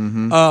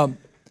 Mm-hmm.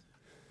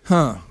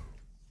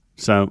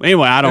 So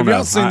anyway, I don't know. Have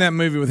y'all seen that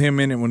movie with him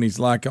in it when he's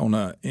like on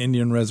an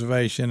Indian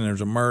reservation and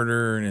there's a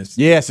murder and it's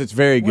it's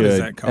very good. What is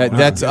that called?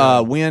 That's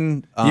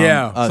Wind.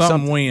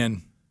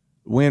 Wind.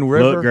 Wind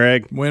River. Look,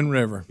 Greg. Wind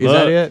River. Is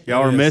that it?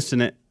 Y'all are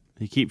missing it.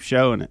 He keeps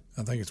showing it.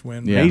 I think it's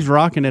Wind. Yeah. He's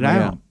rocking it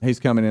out. He's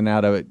coming in and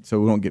out of it, so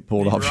we won't get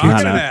pulled off. Rocking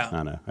it out.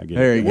 I know. I get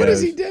there it. What is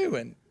he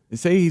doing?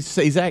 See, he's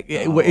is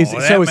he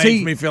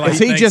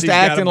he's just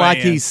acting like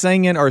he's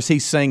singing, or is he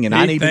singing?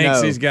 I need to know. He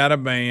thinks he's got a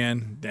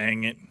band.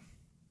 Dang it!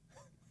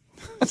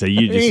 So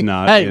you just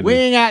not. Hey, we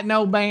ain't got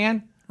no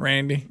band,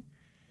 Randy.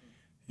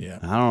 Yeah.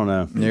 I don't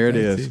know. There it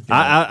is.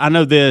 I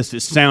know this.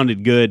 It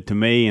sounded good to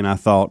me, and I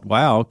thought,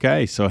 wow,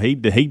 okay, so he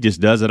just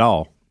does it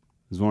all.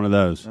 He's one of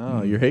those.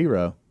 Oh, your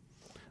hero.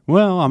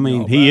 Well, I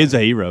mean, he is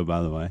a hero,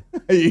 by the way.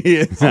 He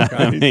is.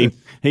 I mean,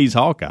 he's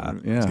Hawkeye.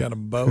 Yeah. He's got a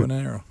bow and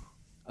arrow.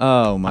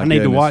 Oh my! I need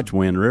to goodness. watch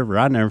Wind River.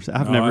 I've never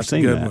That's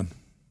seen a good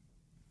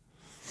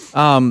that.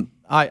 one.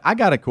 I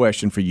got a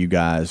question for you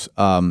guys.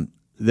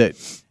 That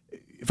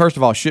first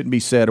of all shouldn't be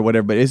said or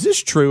whatever, but is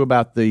this true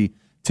about the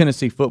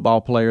Tennessee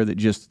football player that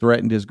just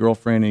threatened his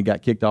girlfriend and he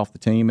got kicked off the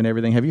team and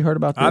everything? Have you heard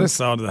about that? I just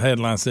saw the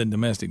headline said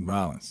domestic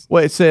violence.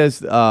 Well, it says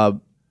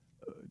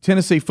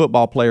Tennessee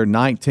football player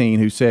 19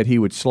 who said he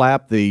would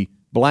slap the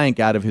blank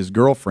out of his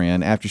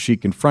girlfriend after she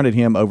confronted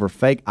him over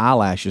fake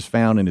eyelashes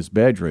found in his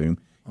bedroom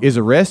is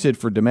arrested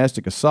for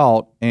domestic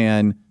assault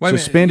and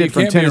suspended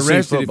from Tennessee be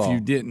arrested football. if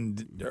you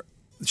didn't.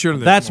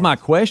 Surely That's my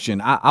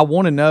question. I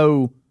want to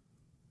know.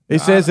 It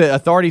says that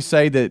authorities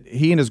say that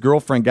he and his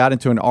girlfriend got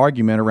into an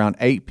argument around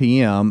 8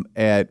 p.m.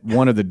 at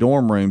one of the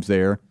dorm rooms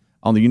there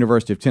on the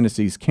University of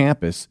Tennessee's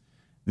campus.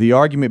 The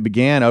argument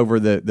began over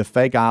the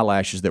fake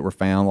eyelashes that were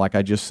found, like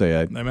I just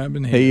said. They might have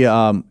been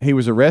his. He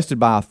was arrested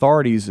by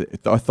authorities,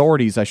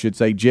 I should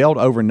say, jailed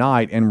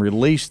overnight and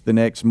released the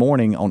next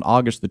morning on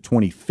August the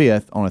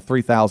 25th on a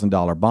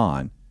 $3,000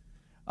 bond.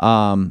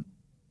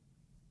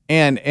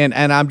 And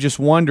I'm just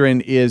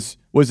wondering,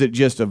 was it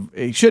just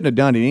he shouldn't have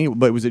done it anyway,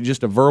 but was it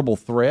just a verbal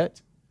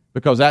threat?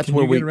 Because that's Can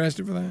where you we get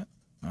arrested for that?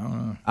 I don't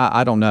know.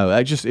 I don't know.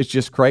 It's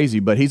just crazy.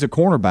 But he's a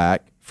cornerback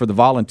for the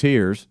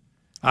Volunteers.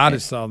 I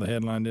just saw the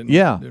headline.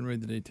 Didn't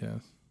read the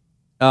details.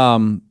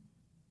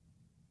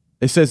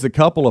 It says the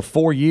couple of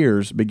 4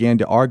 years began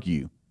to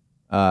argue,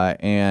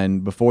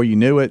 and before you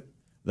knew it,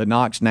 the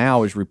Knox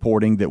Now is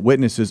reporting that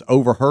witnesses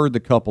overheard the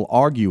couple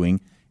arguing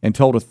and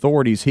told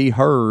authorities he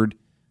heard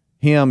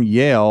him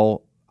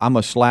yell, "I'm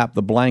going to slap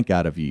the blank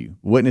out of you."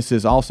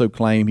 Witnesses also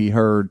claim he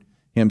heard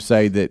him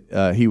say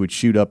that he would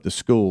shoot up the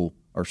school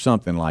or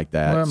something like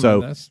that. Well,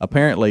 so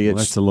apparently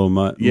that's a little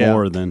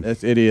more than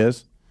it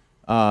is.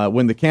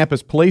 When the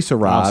campus police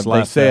arrived,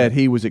 they said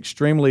he was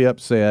extremely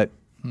upset,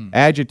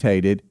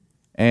 agitated,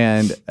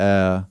 and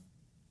a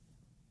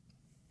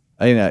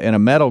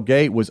metal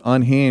gate was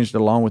unhinged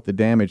along with the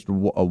damaged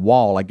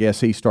wall. I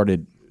guess he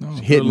started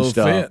hitting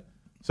stuff. Fit.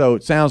 So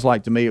it sounds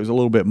like to me it was a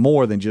little bit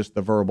more than just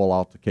the verbal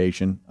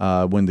altercation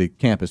when the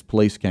campus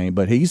police came.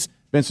 But he's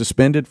been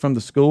suspended from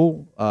the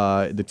school,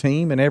 the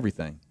team, and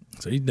everything.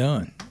 So he's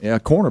done. Yeah,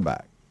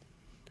 cornerback.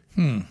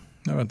 How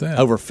about that?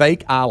 Over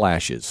fake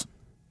eyelashes.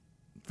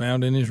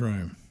 Found in his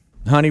room.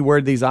 Honey,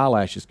 where'd these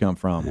eyelashes come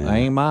from? They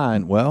ain't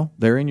mine. Well,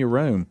 they're in your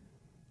room.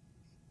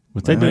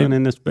 What they doing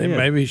in this bed?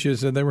 Maybe he should have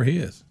said they were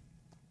his.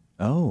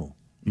 Oh,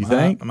 you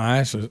think?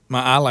 My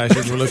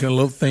eyelashes were looking a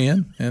little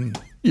thin. And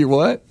you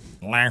what?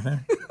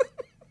 Laughing.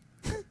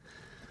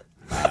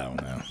 I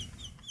don't know.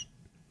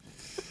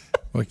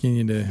 What can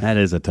you do? That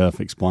is a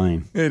tough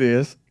explain. It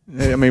is.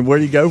 I mean, where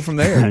do you go from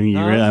there?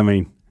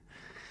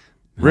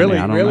 Really,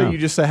 I don't know. You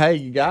just say, "Hey,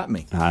 you got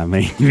me." I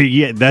mean,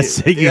 yeah,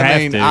 that's you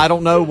have to. I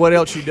don't know what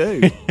else you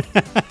do.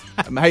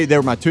 Hey, they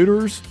were my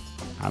tutors.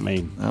 I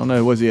mean, I don't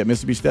know. Was he at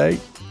Mississippi State?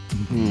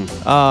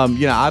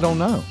 I don't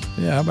know.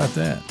 Yeah, how about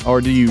that?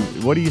 Or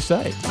what do you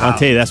say? I'll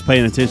tell you, that's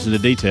paying attention to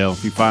detail.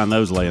 If you find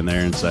those laying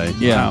there and say,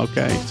 yeah,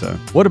 okay. So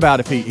what about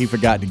if he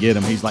forgot to get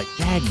them? He's like,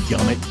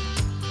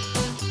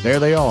 dadgummit. There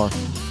they are.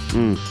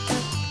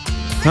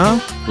 Huh?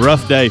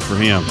 Rough day for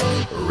him.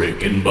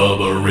 Rick and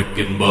Bubba, Rick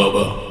and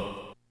Bubba.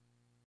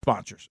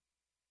 Sponsors.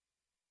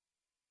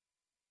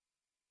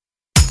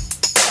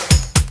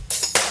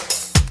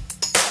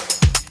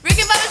 Rick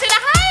and Bubba's in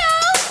Ohio.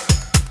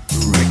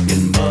 Rick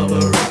and Bubba,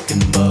 Rick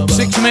and Bubba.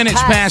 6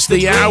 minutes past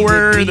the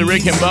hour, the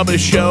Rick and Bubba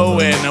Show,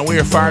 and we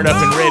are fired up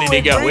and ready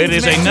to go. It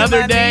is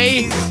another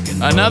day,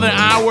 another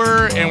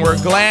hour, and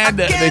we're glad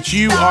that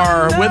you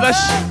are with us.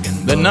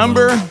 The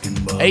number,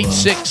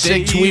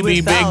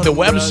 866-WE-BE-BIG. The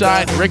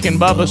website, Rick and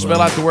Bubba, spell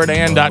out the word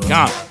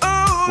and.com.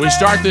 We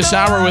start this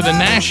hour with a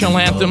national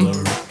anthem.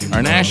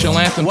 Our national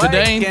anthem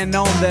today,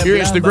 here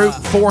is the group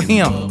For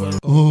Him.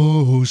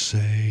 Oh,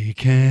 say,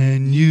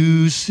 can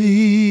you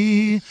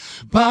see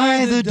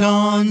by the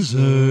dawn's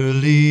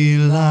early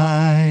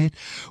light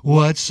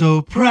what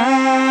so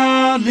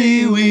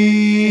proudly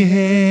we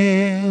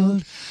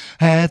hailed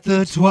at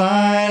the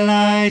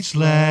twilight's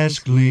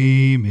last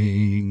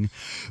gleaming,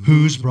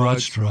 whose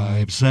broad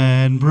stripes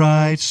and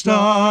bright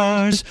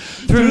stars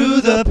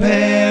through the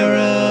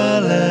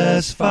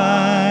perilous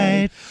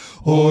fight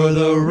o'er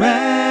the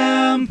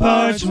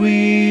ramparts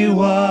we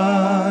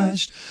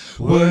watched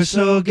were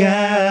so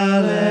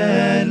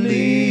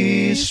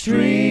gallantly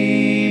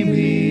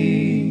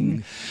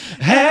streaming,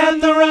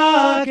 and the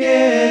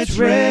rocket's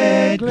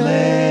red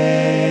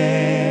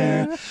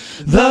glare,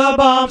 the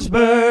bombs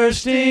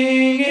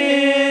bursting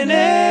in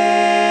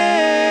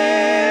air,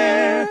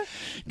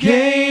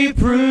 gave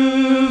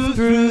proof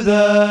through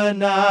the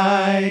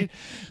night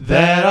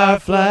that our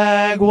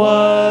flag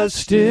was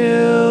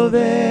still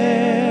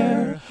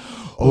there.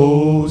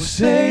 Oh,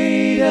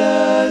 say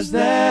does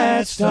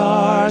that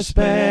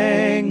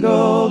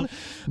star-spangled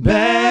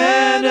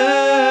banner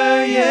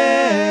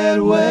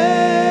yet wave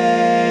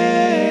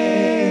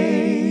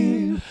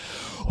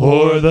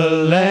o'er the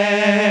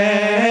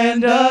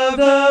land of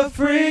the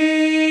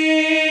free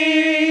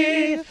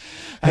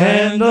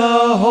and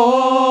the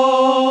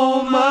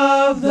home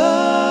of the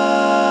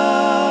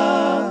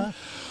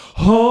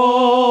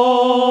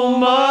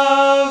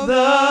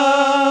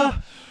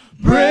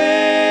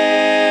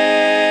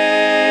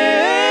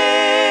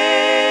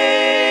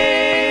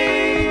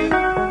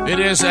It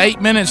is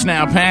 8 minutes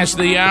now past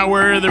the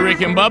hour of the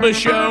Rick and Bubba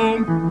Show.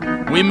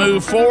 We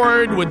move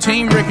forward with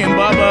Team Rick and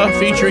Bubba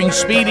featuring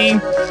Speedy,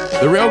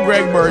 the real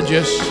Greg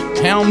Burgess,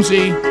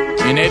 Helmsy,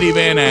 and Eddie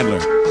Van Adler.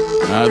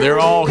 They're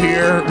all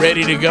here,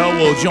 ready to go.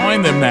 We'll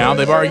join them now.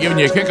 They've already given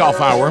you a kickoff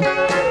hour.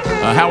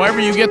 However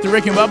you get the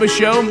Rick and Bubba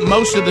Show,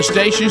 most of the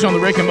stations on the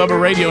Rick and Bubba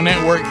Radio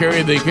Network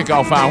carry the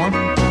kickoff hour.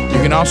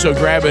 You can also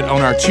grab it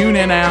on our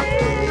TuneIn app,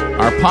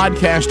 our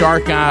podcast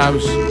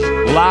archives,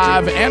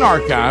 live and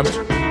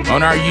archived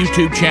on our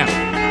YouTube channel.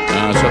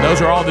 So those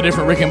are all the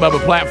different Rick and Bubba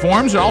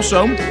platforms.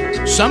 Also,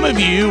 some of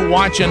you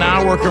watch an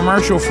hour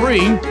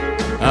commercial-free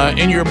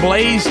in your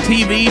Blaze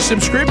TV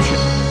subscription.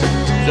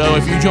 So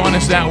if you join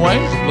us that way,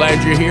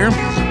 glad you're here,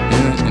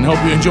 and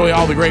hope you enjoy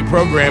all the great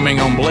programming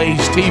on Blaze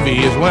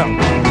TV as well.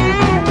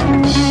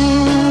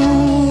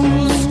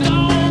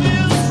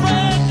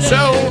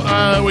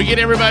 So we get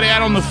everybody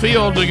out on the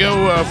field to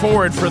go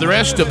forward for the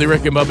rest of the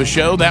Rick and Bubba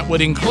Show. That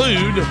would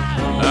include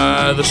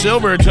the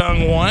Silver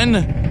Tongue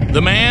one,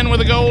 the man with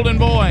a golden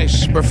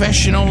voice,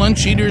 Professional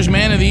Lunch Eaters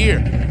Man of the Year,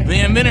 the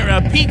inventor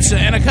of pizza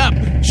and a cup,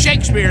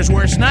 Shakespeare's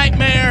worst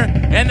nightmare,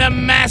 and the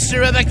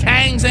master of the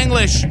King's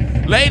English.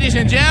 Ladies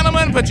and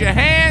gentlemen, put your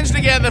hands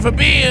together for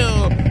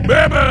Bill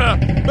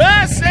Bubba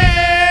Bussey!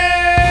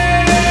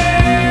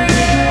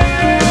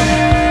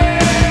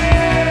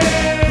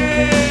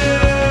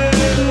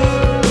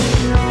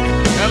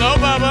 Hello,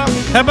 Bubba.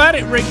 How about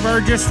it, Rick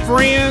Burgess?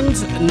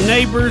 Friends,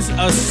 neighbors,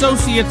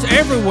 associates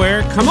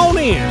everywhere, come on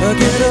in. I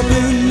get up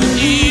in the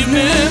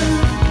evening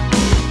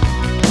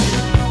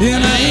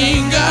and I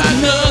ain't got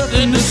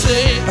nothing to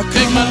say. I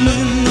take my loot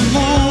in the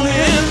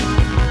morning.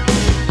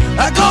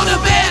 I go to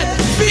bed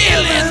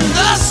feeling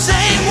the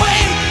same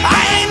way.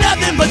 I ain't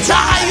nothing but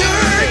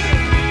tired.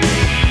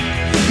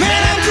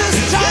 Man, I'm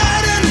just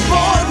tired and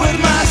bored with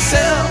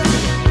myself.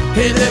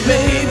 Hey there,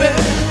 baby,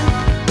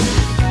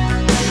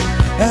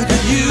 I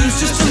could use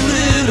just a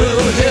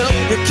little help.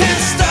 You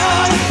can't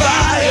start a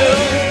fire.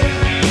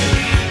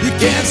 You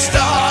can't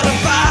start a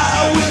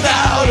fire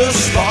without a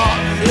spark.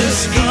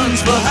 This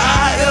gun's for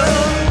hire.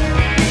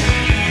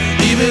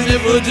 Even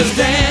if we're just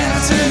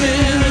dancing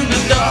in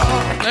the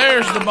dark.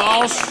 There's the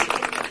boss.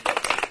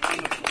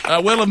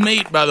 Wheel of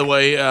Meat, by the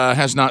way,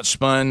 has not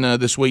spun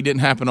this week.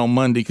 Didn't happen on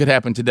Monday. Could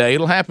happen today.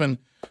 It'll happen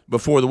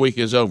before the week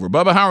is over.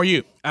 Bubba, how are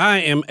you? I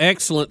am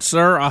excellent,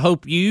 sir. I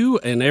hope you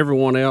and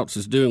everyone else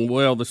is doing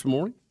well this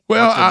morning.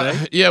 Well,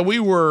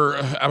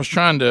 I was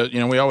trying to,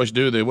 we always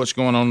do the what's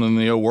going on in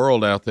the old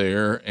world out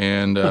there,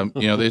 and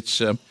it's,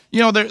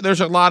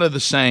 there's a lot of the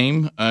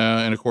same,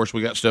 and of course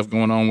we got stuff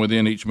going on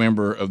within each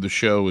member of the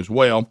show as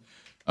well.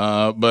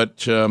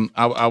 But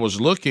I was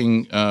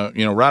looking,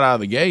 right out of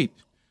the gate,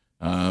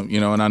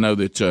 and I know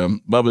that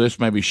Bubba, this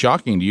may be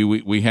shocking to you.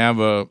 We have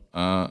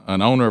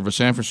an owner of a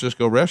San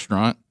Francisco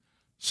restaurant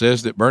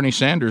says that Bernie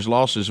Sanders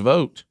lost his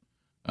vote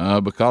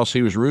because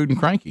he was rude and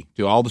cranky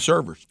to all the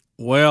servers.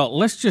 Well,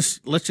 let's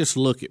just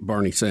look at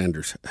Bernie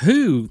Sanders.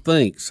 Who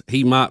thinks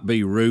he might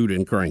be rude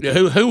and cranky?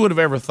 Yeah, who would have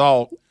ever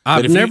thought?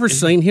 I've never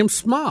seen him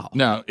smile.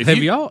 No, have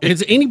y'all?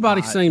 Has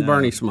anybody seen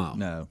Bernie smile?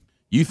 No.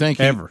 You think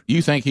ever?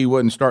 You think he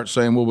wouldn't start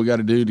saying, "What we got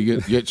to do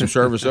to get some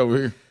service over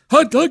here"?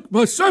 I'd like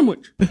my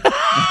sandwich.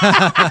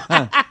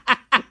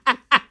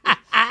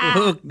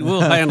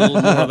 We'll handle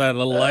more of that a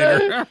little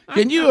later.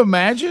 Can you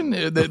imagine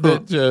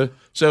that?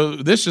 So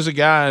this is a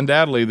guy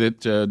undoubtedly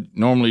that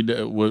normally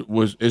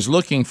is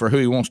looking for who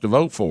he wants to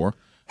vote for.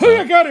 Who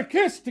you got to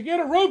kiss to get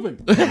a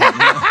Reuben?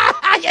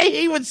 Yeah,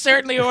 he would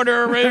certainly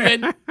order a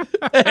Reuben.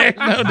 There's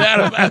no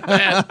doubt about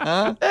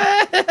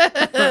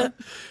that.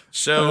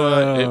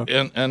 So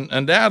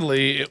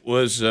undoubtedly it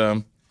was.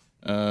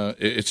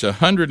 It's a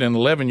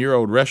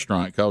 111-year-old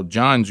restaurant called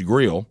John's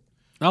Grill.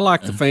 I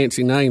like the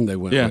fancy name they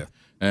went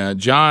with.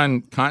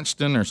 John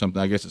Constant or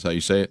something, I guess that's how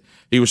you say it.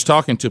 He was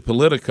talking to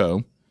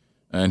Politico,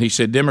 and he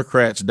said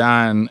Democrats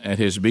dine at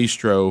his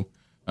bistro,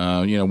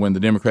 when the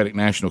Democratic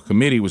National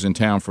Committee was in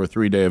town for a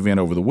 3-day event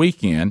over the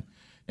weekend.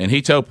 And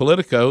he told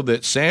Politico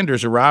that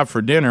Sanders arrived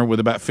for dinner with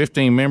about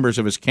 15 members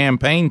of his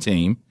campaign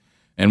team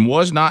and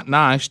was not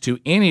nice to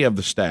any of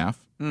the staff.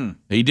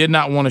 He did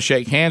not want to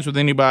shake hands with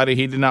anybody.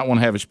 He did not want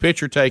to have his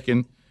picture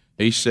taken.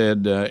 He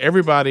said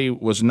everybody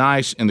was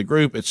nice in the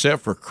group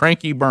except for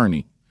Cranky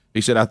Bernie.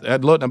 He said,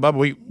 look, now,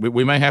 Bubba,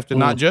 we may have to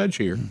not judge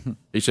here.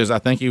 He says, I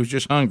think he was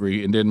just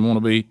hungry and didn't want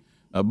to be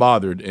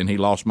bothered, and he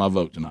lost my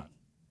vote tonight.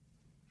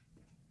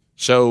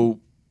 So,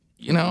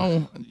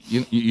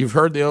 you've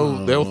heard the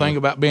old thing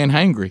about being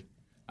hangry.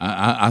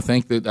 I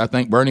think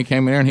Bernie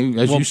came in there,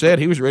 and you said,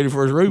 he was ready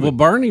for his Reuben. Well,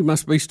 Bernie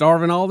must be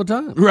starving all the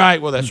time.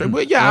 Right, well, that's right.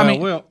 Well,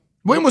 yeah,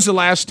 When was the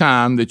last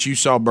time that you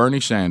saw Bernie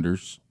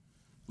Sanders,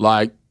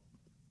 like,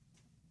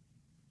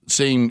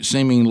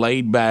 seeming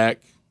laid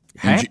back,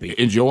 happy,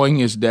 enjoying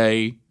his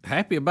day,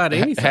 happy about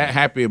anything?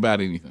 Happy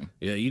about anything.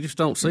 Yeah, you just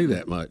don't see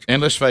that much. And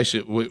let's face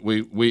it,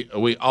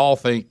 we all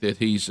think that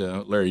he's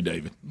Larry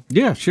David.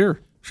 Yeah,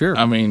 sure.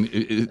 I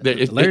mean,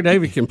 Larry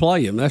David can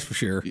play him. That's for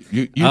sure.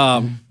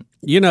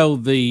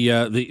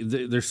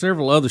 There's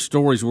several other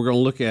stories we're going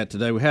to look at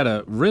today. We had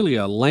a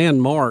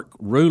landmark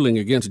ruling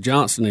against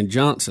Johnson &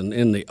 Johnson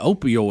in the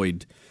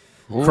opioid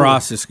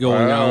crisis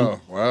going on.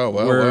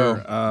 Where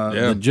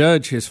the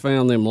judge has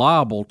found them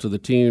liable to the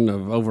tune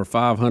of over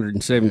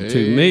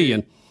 $572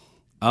 million.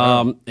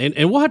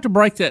 And we'll have to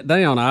break that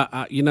down.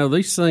 I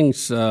these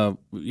things, on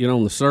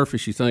the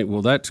surface you think,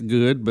 well, that's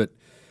good, but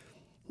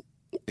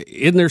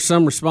isn't there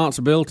some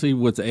responsibility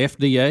with the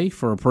FDA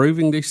for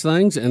approving these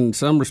things, and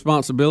some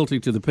responsibility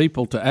to the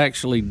people to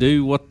actually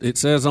do what it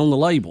says on the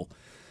label?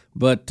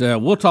 But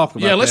we'll talk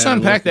about that. Yeah, let's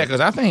unpack that,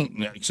 because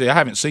I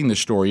haven't seen this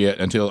story yet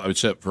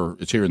except for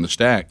it's here in the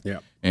stack. Yeah.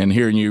 And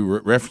hearing you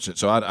reference it,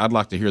 so I'd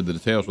like to hear the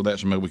details with that,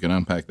 so maybe we can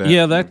unpack that.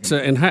 Yeah, that's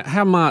and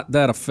how might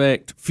that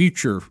affect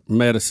future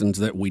medicines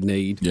that we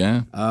need?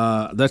 Yeah,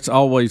 that's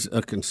always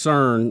a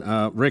concern.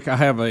 Rick, I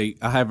have a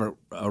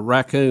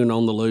raccoon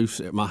on the loose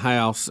at my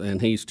house,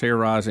 and he's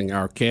terrorizing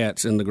our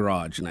cats in the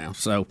garage now.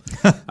 So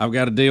I've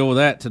got to deal with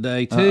that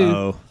today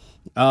too.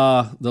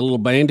 The little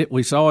bandit,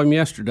 we saw him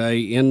yesterday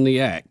in the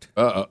act.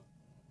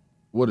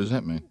 What does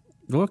that mean?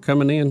 Well,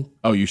 coming in.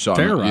 Oh, you saw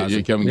him.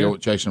 You come and go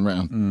chasing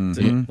around.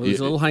 Mm-hmm. With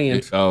his little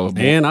hands.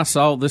 And I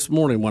saw this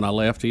morning when I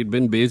left, he'd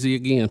been busy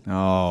again.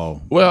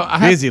 Oh, well,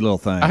 busy little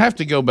thing. I have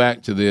to go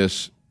back to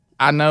this.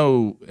 I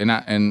know, and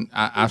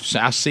I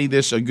see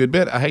this a good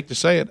bit. I hate to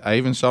say it. I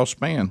even saw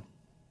Span.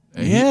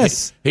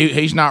 Yes,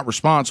 he's not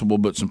responsible,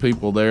 but some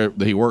people there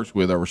that he works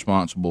with are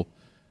responsible.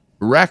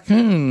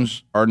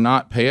 Raccoons are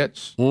not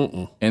pets,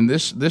 and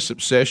this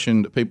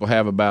obsession that people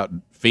have about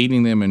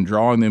feeding them and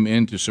drawing them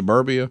into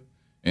suburbia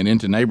and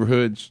into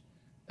neighborhoods,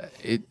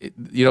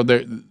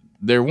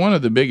 they're one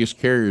of the biggest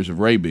carriers of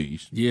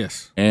rabies.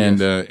 Yes, and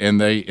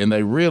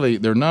they really,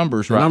 their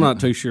numbers. Right, I'm not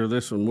too sure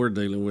this one we're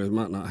dealing with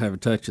might not have a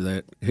touch of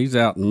that. He's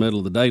out in the middle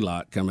of the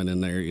daylight coming in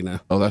there.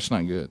 Oh, that's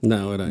not good.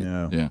 No, it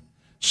ain't. Yeah.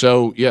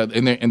 So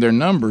and their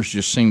numbers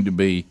just seem to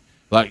be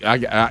like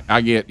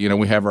I get.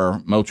 We have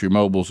our Moultrie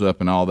Mobiles up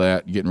and all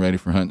that, getting ready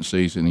for hunting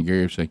season, and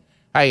Gary would say,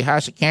 "Hey,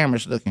 how's the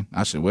cameras looking?"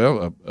 I said,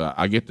 "Well,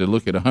 I get to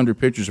look at 100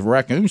 pictures of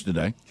raccoons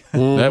today.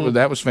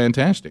 That was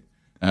fantastic.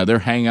 They're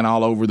hanging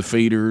all over the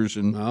feeders,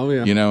 and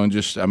and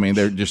just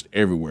they're just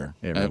everywhere.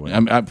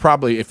 I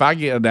probably, if I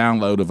get a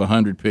download of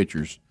 100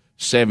 pictures,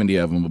 70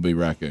 of them will be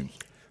raccoons."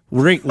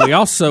 Rick, we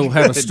also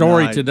have a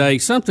story today,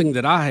 something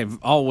that I have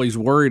always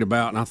worried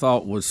about, and I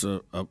thought was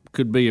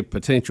could be a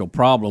potential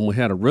problem. We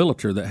had a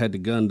realtor that had to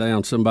gun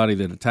down somebody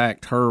that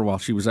attacked her while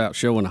she was out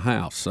showing a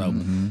house. So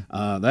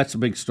that's a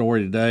big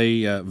story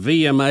today.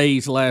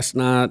 VMAs last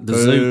night. The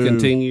zoo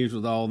continues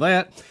with all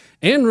that.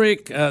 And,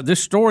 Rick, this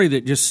story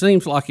that just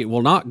seems like it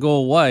will not go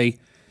away,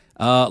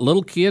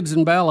 little kids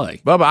in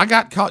ballet. Bubba, I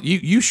got caught.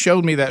 You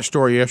showed me that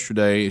story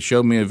yesterday. It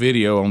showed me a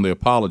video on the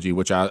apology,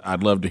 which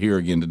I'd love to hear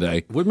again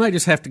today. We may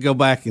just have to go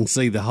back and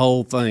see the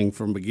whole thing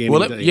from beginning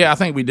to end. Yeah, I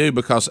think we do,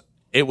 because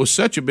it was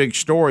such a big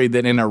story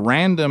that in a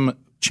random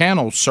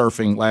channel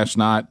surfing last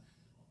night,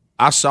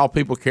 I saw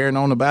people carrying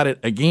on about it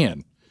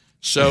again.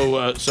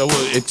 So it's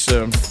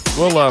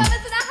we'll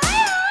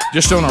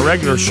just on a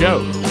regular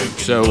show.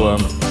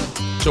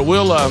 So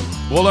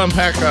we'll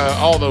unpack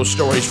all those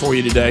stories for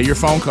you today. Your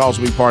phone calls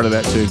will be part of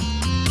that too.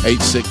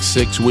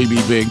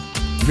 866-WE-BE-BIG.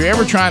 If you're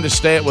ever trying to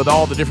stay up with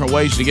all the different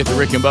ways to get the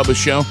Rick and Bubba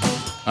show,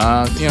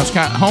 it's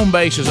kind of home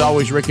base is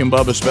always Rick and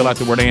Bubba, spell out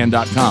the word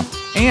and.com.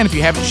 And if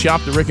you haven't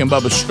shopped the Rick and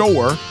Bubba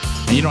store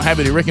and you don't have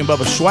any Rick and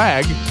Bubba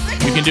swag,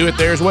 you can do it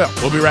there as well.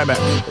 We'll be right back.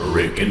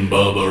 Rick and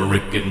Bubba,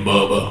 Rick and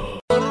Bubba.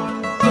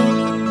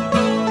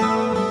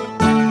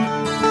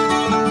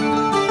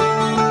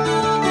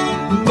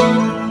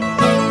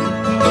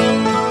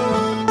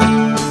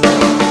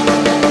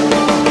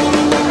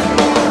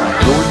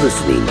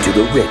 Listening to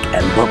the Rick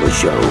and Bubba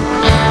Show.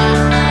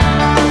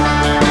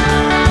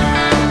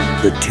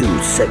 The two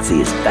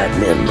sexiest fat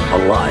men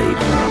alive.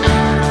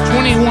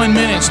 21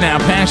 minutes now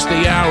past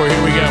the hour.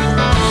 Here we go.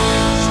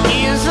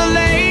 Is a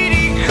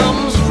lady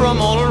comes from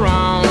all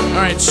around.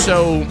 All right,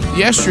 so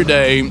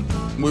yesterday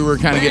we were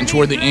kind of getting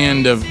toward the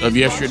end of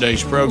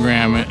yesterday's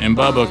program, and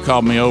Bubba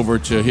called me over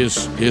to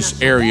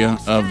his area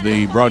of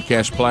the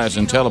broadcast plaza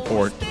and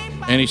teleport,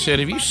 and he said,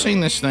 "Have you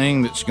seen this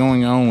thing that's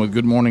going on with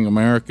Good Morning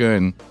America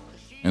and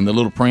the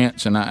Little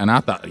Prince?" And I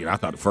thought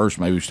at first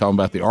maybe he was talking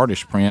about the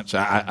artist Prince.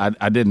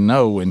 I didn't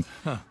know, and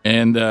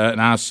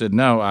I said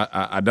no,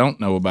 I don't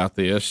know about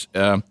this.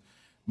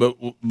 But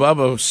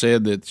Bubba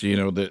said that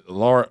that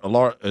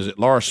Laura is it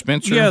Laura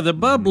Spencer? Yeah, the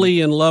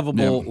bubbly and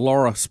lovable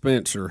Laura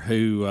Spencer,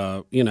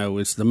 who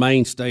is the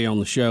mainstay on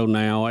the show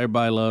now.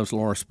 Everybody loves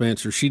Laura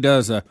Spencer. She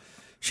does a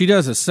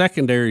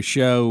secondary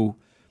show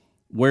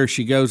where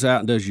she goes out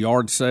and does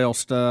yard sale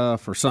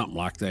stuff or something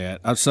like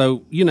that.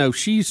 So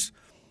she's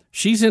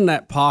she's in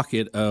that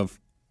pocket of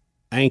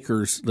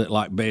anchors that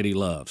like Betty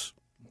loves.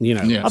 You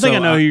know, I think I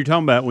know who you're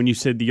talking about when you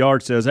said the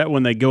yard sale. Is that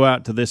when they go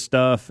out to this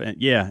stuff and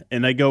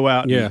and they go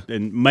out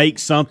and make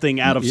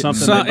something out of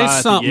something?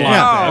 It's something like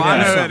that.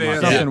 I know it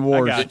is. Something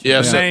worse.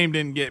 The name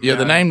didn't get me. Yeah,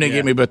 the name didn't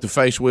get me, but the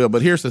face will.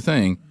 But here's the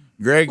thing,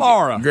 Greg.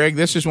 Laura. Greg,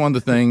 this is one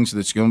of the things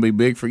that's going to be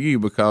big for you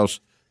because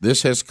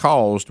this has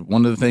caused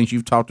one of the things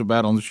you've talked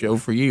about on the show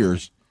for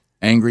years: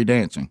 angry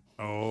dancing.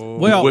 Oh,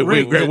 well,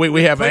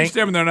 we have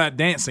they're not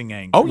dancing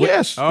angry. Oh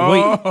yes.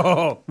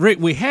 Rick,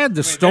 we had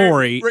the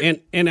story,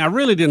 and I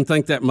really didn't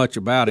think that much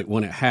about it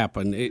when it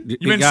happened.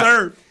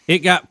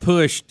 It got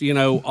pushed,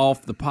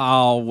 off the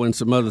pile when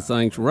some other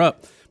things were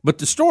up, but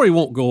the story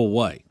won't go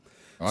away.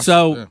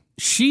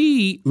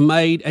 She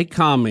made a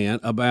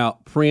comment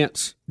about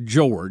Prince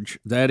George,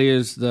 that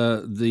is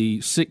the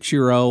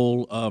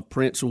 6-year-old of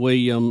Prince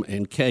William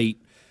and Kate,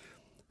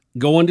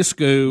 going to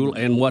school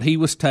and what he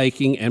was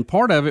taking, and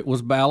part of it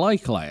was ballet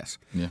class.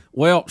 Yeah.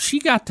 Well, she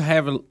got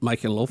to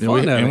making a little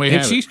fun of it,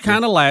 and she's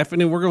kind of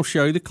laughing, and we're going to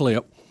show you the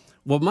clip.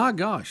 Well, my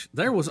gosh,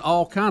 there was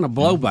all kind of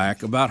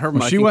blowback about her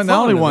making fun of it. She wasn't the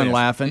only one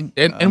laughing.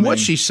 And what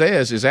she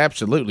says is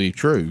absolutely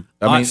true.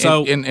 I mean,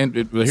 so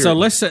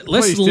let's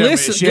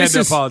listen. She had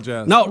to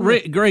apologize. No,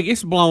 Rick, Greg,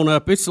 it's blown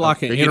up. It's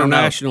like an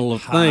international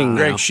thing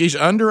now. Greg, she's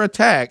under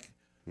attack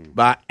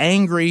by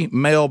angry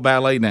male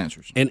ballet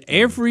dancers. And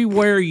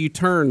everywhere you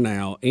turn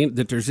now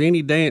that there's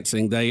any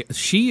dancing,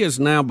 she has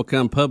now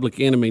become public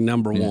enemy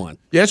number one.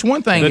 Yeah, it's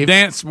one thing. The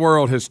dance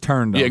world has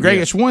turned on. Yeah, Greg,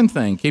 it's one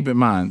thing. Keep in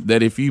mind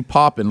that if you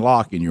pop and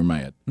lock and you're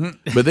mad.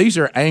 But these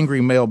are angry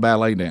male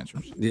ballet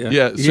dancers.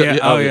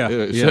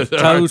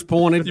 Toes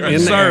pointed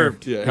in the air.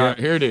 Yeah,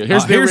 here it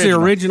is. Here's the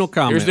original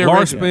comment.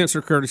 Laura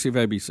Spencer, courtesy of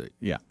ABC.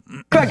 Yeah.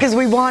 Because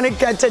we want to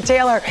get to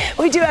Taylor.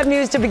 We do have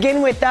news to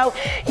begin with, though.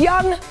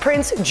 Young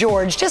Prince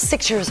George, just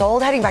 6 years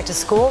old, heading back to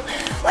school,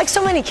 like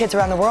so many kids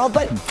around the world.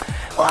 But,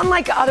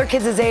 unlike other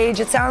kids his age,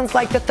 it sounds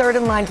like the third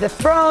in line to the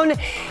throne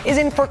is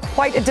in for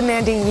quite a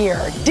demanding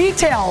year.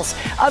 Details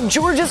of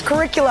George's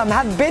curriculum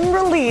have been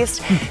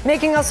released,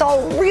 making us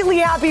all really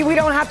happy we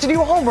don't have to do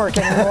homework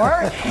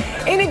anymore.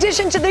 In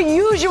addition to the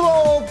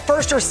usual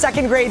first or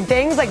second grade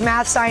things like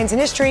math, science, and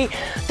history,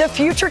 the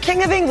future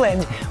King of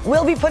England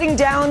will be putting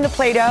down the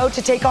Play-Doh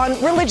to take on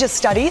religious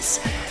studies,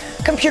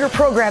 computer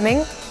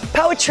programming,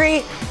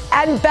 poetry,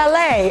 and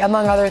ballet,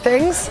 among other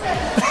things.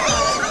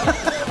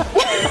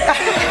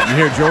 You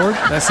hear George?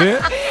 That's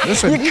it?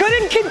 Listen. You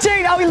couldn't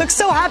contain. Oh, he looks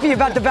so happy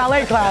about the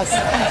ballet class.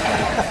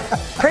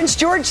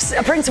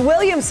 Prince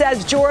William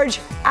says George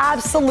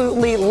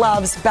absolutely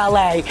loves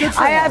ballet.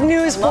 I have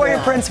news for you,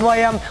 Prince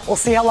William. We'll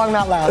see how long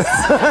that lasts.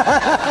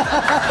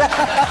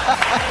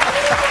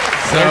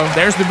 So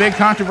there's the big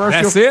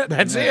controversial.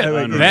 That's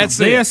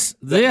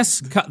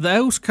it.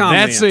 Those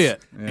comments. That's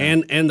it. Yeah.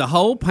 And the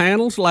whole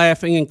panel's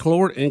laughing,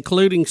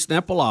 including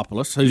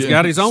Snepolopoulos, who's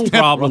got his own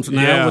problems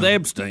now with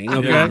Epstein.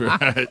 Okay,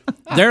 right.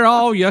 They're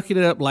all yucking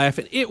it up,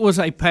 laughing. It was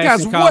a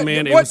passing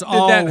comment. It was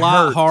all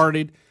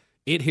lighthearted.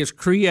 It has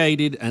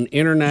created an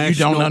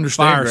international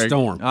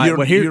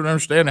firestorm. You don't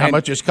understand how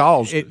much it's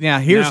caused.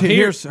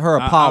 Here's her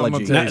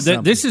apology.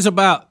 This is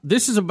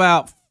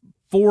about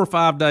 4 or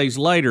 5 days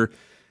later.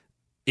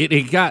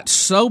 It got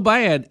so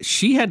bad,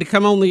 she had to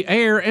come on the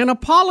air and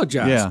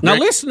apologize. Yeah. Now,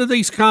 listen to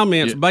these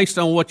comments based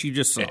on what you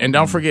just saw. And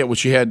don't forget what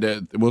she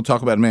had. We'll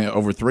talk about in a minute.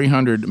 Over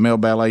 300 male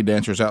ballet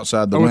dancers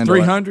outside the window.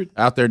 300?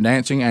 Out there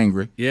dancing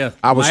angry. Yeah.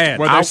 Were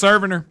they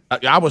serving her?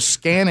 I was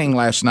scanning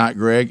last night,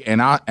 Greg,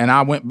 and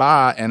I went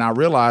by and I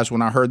realized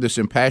when I heard this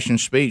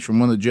impassioned speech from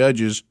one of the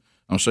judges,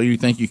 So You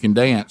Think You Can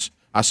Dance,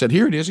 I said,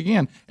 here it is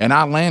again. And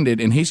I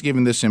landed, and he's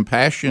giving this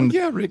impassioned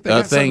Rick, they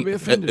got thing, to be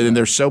offended and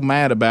they're so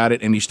mad about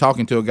it, and he's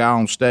talking to a guy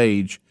on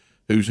stage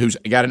who's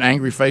got an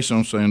angry face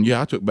on saying,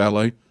 I took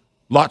ballet,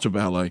 lots of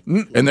ballet.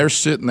 And they're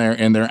sitting there,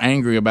 and they're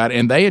angry about it,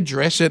 and they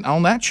address it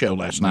on that show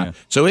last night.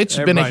 So it's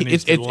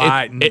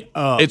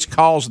it's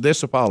caused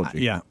this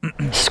apology. Yeah.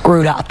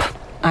 Screwed up.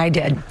 I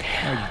did.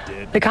 Oh, you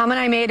did. The comment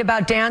I made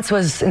about dance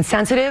was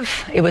insensitive,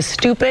 it was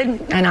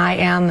stupid, and I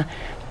am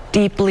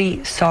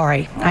deeply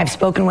sorry. I've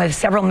spoken with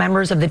several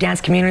members of the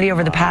dance community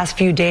over the past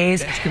few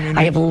days.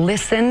 I have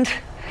listened.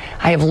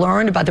 I have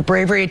learned about the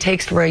bravery it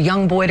takes for a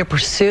young boy to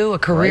pursue a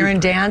career in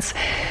dance.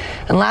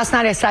 And last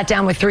night I sat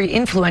down with 3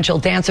 influential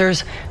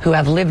dancers who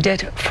have lived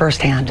it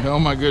firsthand. Oh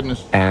my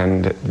goodness.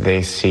 And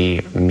they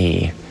see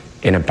me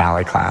in a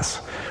ballet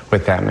class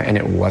with them, and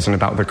it wasn't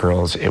about the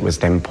girls, it was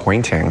them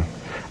pointing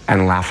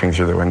and laughing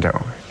through the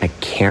window. I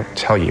can't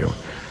tell you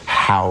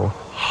how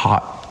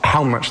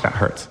much that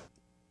hurts.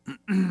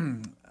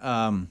 If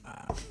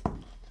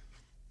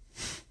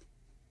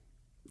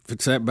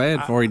it's that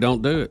bad for you,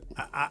 don't do it.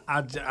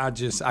 I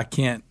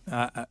can't.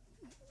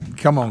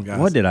 Come on, guys.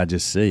 What did I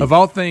just see? Of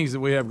all things that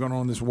we have going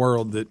on in this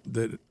world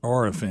that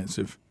are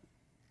offensive,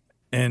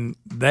 and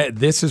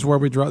this is where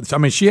we draw this. I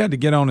mean, she had to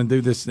get on and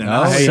do this.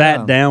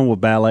 Sat down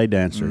with ballet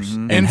dancers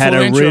and had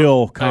a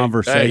real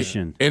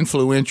conversation.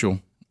 Influential.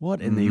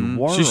 What in the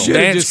world? She should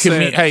have just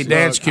said,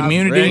 dance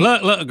community.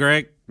 Look,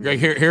 Greg. Greg,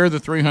 here are the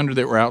 300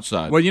 that were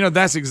outside. Well,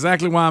 that's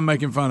exactly why I'm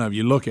making fun of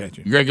you. Look at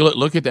you. Greg,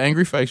 look at the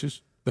angry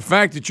faces. The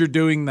fact that you're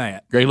doing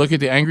that. Greg, look at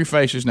the angry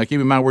faces. Now,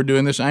 keep in mind, we're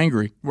doing this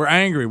angry. We're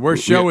angry. We're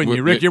showing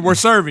you. Rick, we're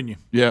serving you.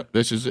 Yeah,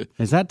 this is it.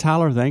 Is that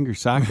Tyler the angry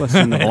cyclist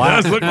in the black?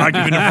 It does look like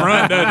him in the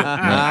front, doesn't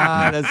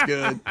it? That's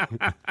good.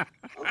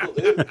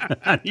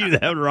 I knew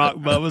that would rock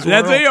Bubba's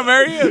That's world. him.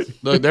 There he is.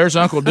 Look, there's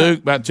Uncle Duke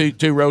about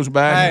two rows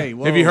back. Hey,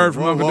 Have you heard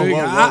from Uncle Duke?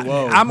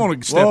 I'm going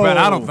to step Whoa. out.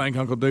 I don't think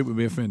Uncle Duke would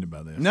be offended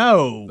by this.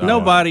 No.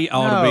 Nobody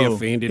ought to be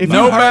offended.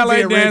 No by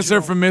ballet it.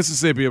 dancer from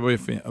Mississippi will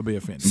be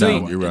offended. See,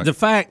 No, you're right. the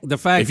fact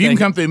If you can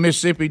come through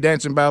Mississippi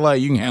dancing ballet,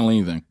 you can handle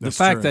anything. the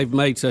fact they've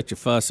made such a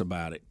fuss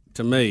about it,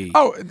 to me.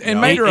 Oh,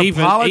 and made her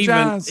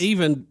apologize.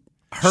 Even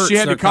hurts She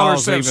had their to call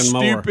cause herself even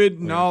more. stupid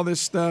and all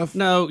this stuff.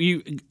 No,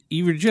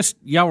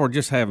 y'all were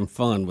just having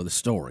fun with the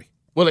story.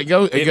 Well,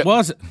 It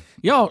wasn't.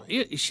 Y'all,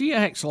 she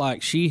acts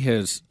like she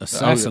has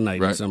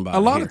assassinated somebody. A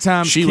lot here. of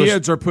times,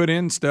 kids are put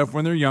in stuff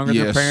when they're younger.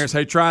 Their Yes. parents,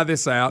 hey, try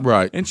this out,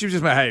 Right. And she was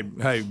just like,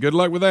 hey, good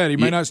luck with that. He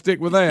may not stick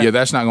with that. Yeah,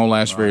 that's not going to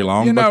last very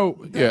long. You but, know-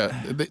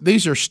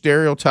 these are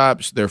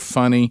stereotypes. They're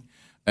funny.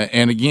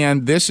 And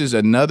again, this is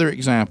another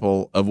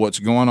example of what's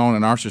going on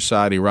in our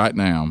society right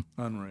now.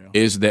 Unreal.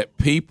 Is that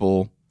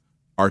people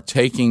are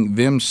taking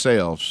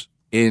themselves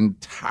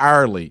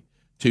entirely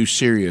too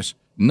serious.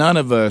 None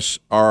of us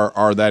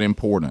are that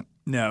important.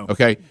 No.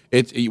 Okay.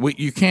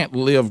 You can't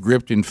live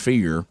gripped in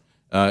fear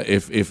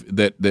if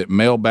that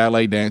male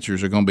ballet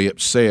dancers are going to be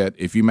upset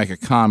if you make a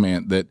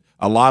comment that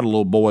a lot of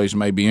little boys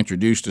may be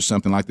introduced to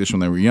something like this when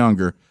they were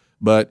younger.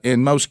 But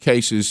in most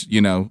cases,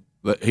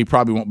 he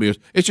probably won't be.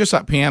 It's just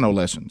like piano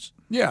lessons.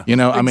 Yeah,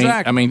 I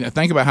exactly. mean,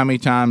 think about how many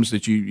times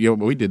that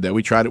we did that.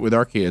 We tried it with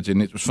our kids,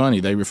 and it was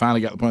funny. They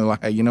finally got to the point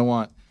like, hey, you know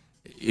what?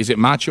 Is it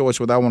my choice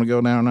whether I want to go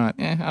down or not?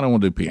 I don't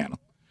want to do piano.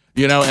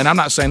 And I'm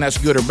not saying that's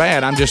good or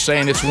bad. I'm just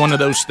saying it's one of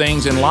those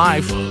things in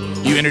life.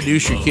 You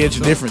introduce your kids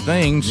to different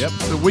things. Yep.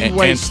 So we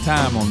waste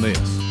time on this.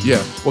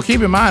 Yeah. Well,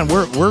 keep in mind,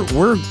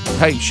 we're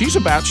hey, she's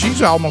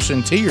almost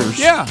in tears.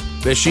 Yeah.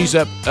 That she's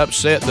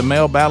upset the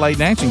male ballet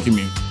dancing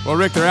community. Well,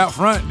 Rick, they're out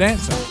front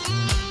dancing.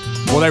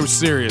 Well, they were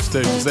serious too.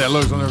 You see that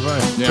looks on their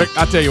face. Yeah. Rick,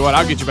 I tell you what,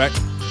 I'll get you back.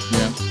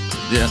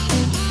 Yeah.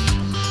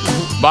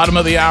 Bottom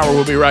of the hour.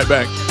 We'll be right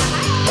back.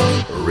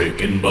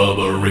 Rick and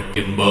Bubba, Rick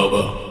and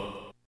Bubba.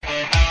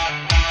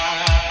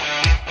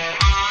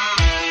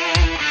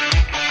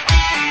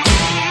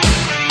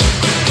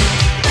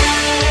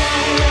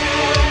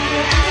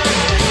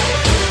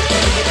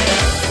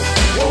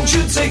 Won't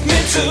you take me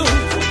to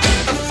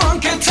a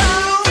funky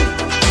town?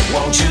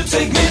 Won't you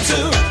take me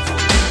to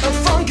a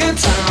funky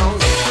town?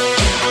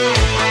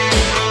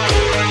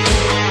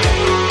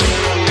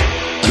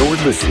 You're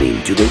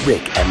listening to the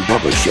Rick and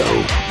Bubba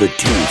Show, the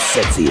two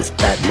sexiest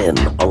fat men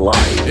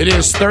alive. It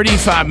is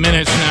 35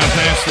 minutes now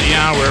past the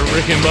hour.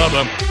 Rick and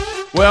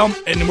Bubba. Well,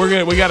 and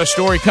we got a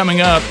story coming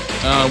up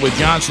with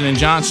Johnson &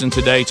 Johnson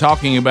today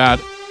talking about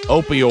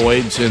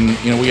opioids,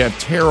 and we have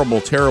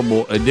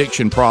terrible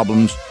addiction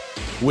problems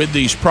with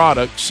these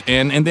products,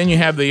 and then you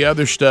have the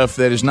other stuff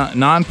that is not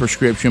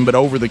non-prescription but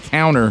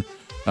over-the-counter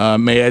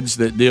meds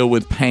that deal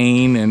with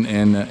pain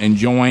and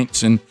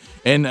joints and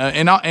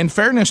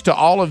fairness to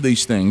all of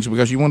these things,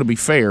 because you want to be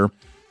fair.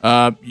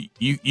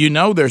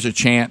 There's a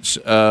chance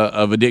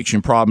of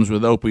addiction problems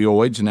with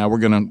opioids, and now we're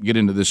going to get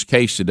into this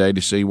case today to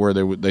see where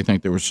they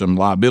think there was some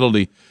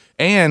liability,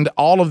 and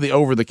all of the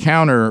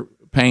over-the-counter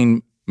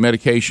pain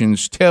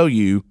medications tell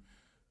you,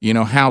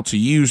 how to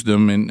use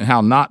them and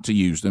how not to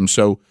use them.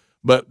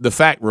 But the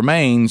fact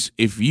remains,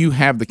 if you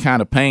have the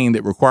kind of pain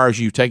that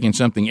requires you taking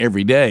something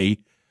every day,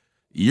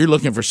 you're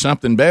looking for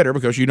something better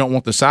because you don't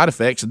want the side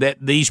effects that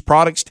these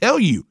products tell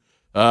you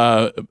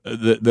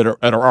that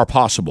are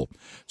possible.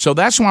 So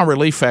that's why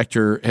Relief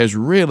Factor has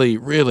really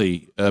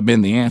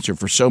been the answer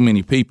for so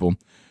many people,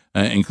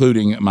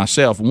 including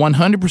myself.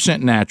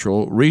 100%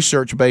 natural,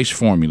 research-based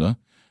formula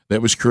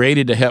that was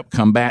created to help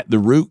combat the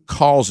root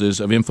causes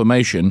of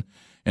inflammation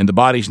and the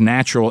body's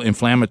natural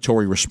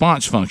inflammatory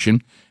response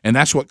function, and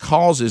that's what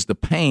causes the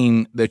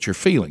pain that you're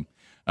feeling.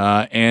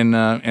 And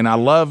I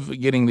love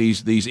getting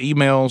these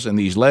emails and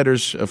these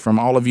letters from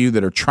all of you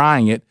that are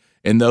trying it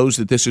and those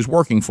that this is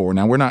working for.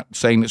 Now, we're not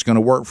saying it's going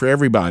to work for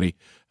everybody.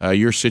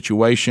 Your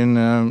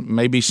situation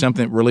may be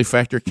something that Relief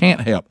Factor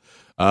can't help.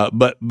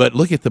 But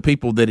look at the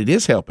people that it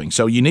is helping.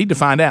 So you need to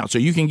find out. So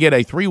you can get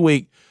a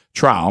 3-week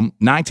trial.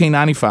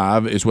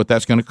 $19.95 is what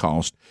that's going to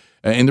cost.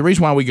 And the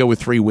reason why we go with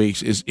 3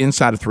 weeks is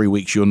inside of 3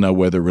 weeks, you'll know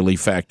whether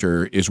Relief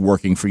Factor is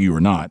working for you or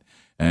not.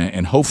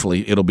 And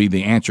hopefully it'll be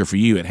the answer for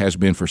you. It has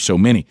been for so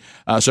many.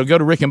 So go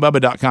to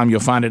rickandbubba.com. You'll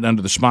find it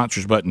under the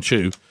sponsors button,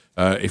 too,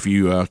 if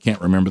you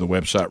can't remember the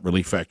website,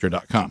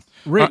 relieffactor.com.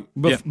 Rick,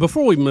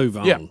 before we move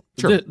on,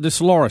 sure.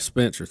 This Laura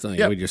Spencer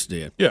thing we just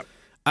did. Yeah.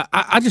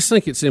 I just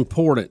think it's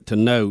important to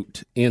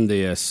note in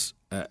this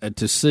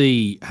to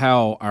see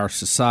how our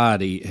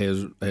society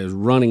has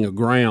running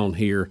aground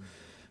here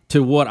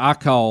to what I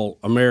call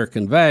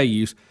American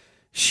values.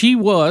 She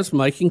was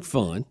making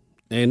fun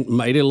and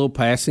made a little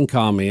passing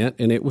comment,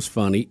 and it was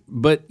funny,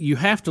 but you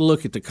have to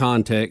look at the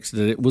context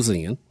that it was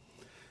in.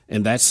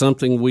 and that's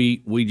something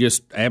we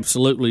just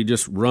absolutely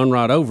just run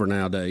right over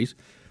nowadays.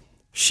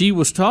 She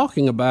was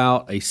talking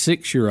about a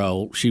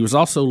 6-year-old. She was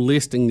also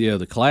listing the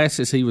other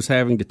classes he was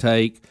having to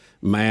take,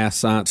 math,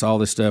 science, all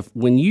this stuff,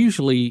 when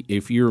usually,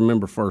 if you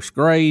remember first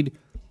grade,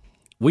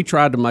 we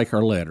tried to make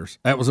her letters.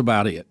 That was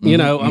about it. You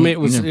know, I mean, it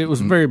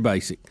was very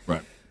basic.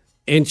 Right.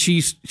 And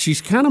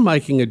she's kind of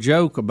making a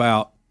joke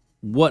about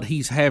what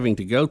he's having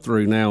to go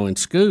through now in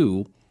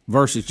school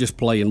versus just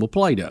playing with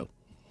Play-Doh.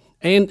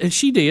 And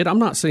she did. I'm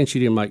not saying she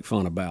didn't make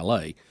fun of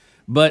ballet,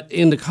 but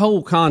in the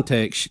whole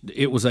context,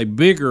 it was a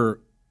bigger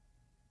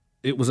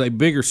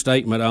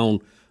statement on,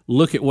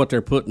 look at what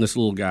they're putting this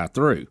little guy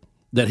through,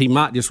 that he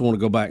might just want to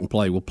go back and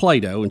play with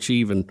Play-Doh. And she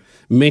even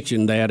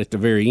mentioned that at the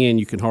very end.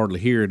 You can hardly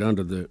hear it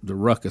under the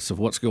ruckus of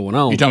what's going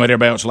on. You talking about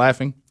everybody else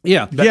laughing?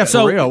 Yeah. Yeah,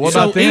 for real. What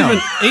about them?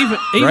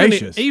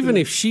 Even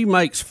if she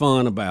makes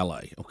fun of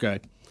ballet, okay,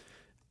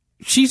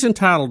 she's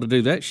entitled to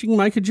do that. She can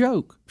make a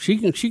joke. She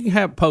can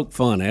have poke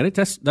fun at it.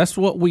 That's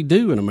what we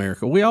do in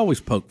America. We always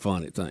poke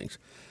fun at things.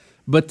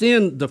 But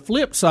then the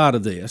flip side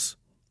of this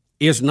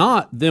is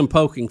not them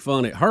poking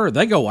fun at her.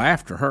 They go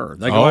after her.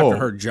 They go after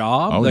her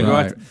job. They go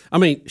after. I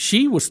mean,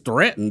 she was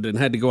threatened and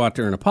had to go out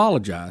there and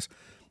apologize.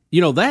 You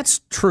know,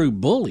 that's true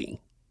bullying.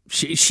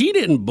 She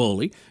didn't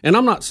bully, and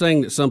I'm not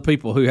saying that some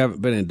people who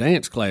haven't been in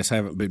dance class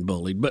haven't been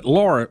bullied. But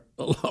Laura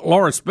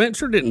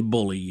Spencer didn't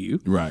bully you,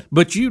 right?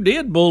 But you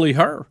did bully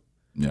her.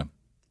 Yeah.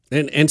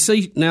 And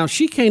see, now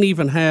she can't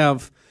even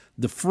have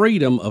the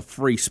freedom of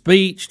free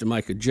speech to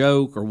make a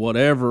joke or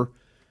whatever.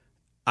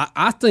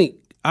 I think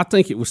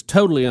it was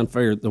totally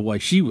unfair the way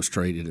she was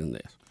treated in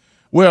this.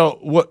 Well,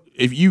 what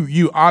if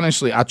you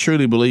honestly, I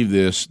truly believe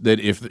this, that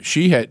if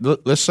she had,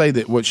 let's say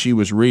that what she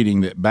was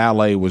reading, that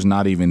ballet was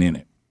not even in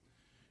it.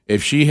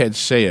 If she had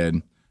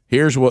said,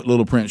 here's what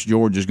little Prince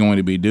George is going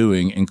to be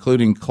doing,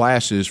 including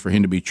classes for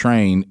him to be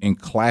trained in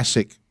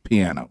classic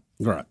piano.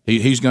 Right.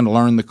 He's going to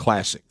learn the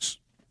classics.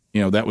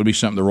 You know, that would be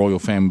something the royal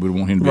family would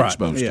want him to be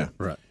exposed to.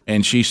 Right.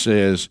 And she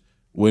says,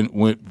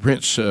 when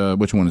Prince,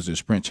 which one is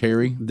this? Prince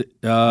Harry?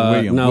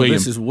 William. No, William.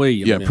 This is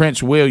William. Yeah,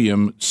 Prince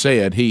William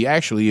said he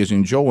actually is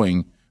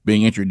enjoying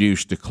being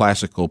introduced to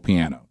classical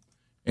piano.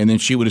 And then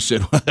she would have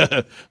said,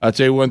 I'll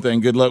tell you one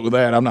thing, good luck with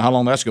that. I don't know how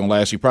long that's going to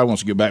last. He probably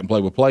wants to get back and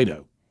play with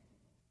Play-Doh.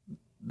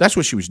 That's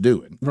what she was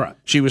doing. Right.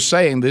 She was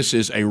saying this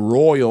is a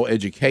royal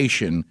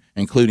education,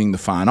 including the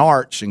fine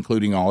arts,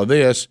 including all of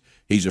this.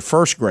 He's a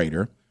first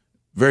grader.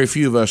 Very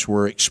few of us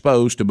were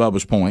exposed, to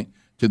Bubba's point,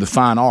 to the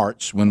fine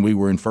arts when we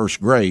were in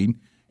first grade.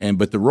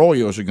 But the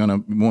Royals are going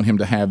to want him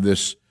to have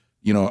this,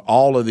 you know,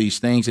 all of these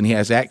things, and he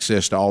has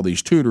access to all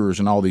these tutors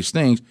and all these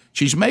things.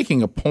 She's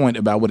making a point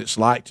about what it's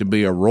like to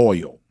be a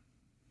royal.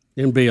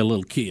 And be a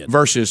little kid.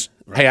 Versus,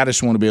 hey, I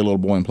just want to be a little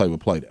boy and play with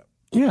Play-Doh.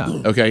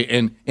 Yeah. Okay,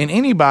 and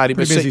anybody,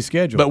 pretty busy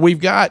schedule. But we've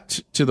got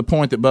to the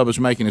point that Bubba's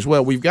making as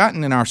well. We've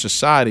gotten in our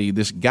society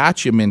this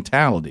gotcha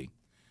mentality,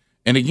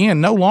 and again,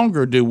 no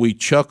longer do we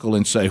chuckle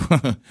and say,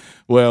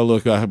 "Well,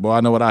 look, I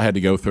know what I had to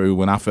go through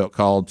when I felt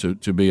called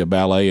to be a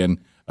ballet and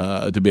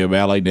to be a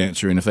ballet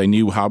dancer, and if they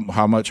knew how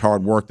much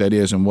hard work that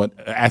is and what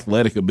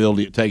athletic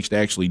ability it takes to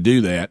actually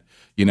do that,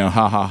 you know,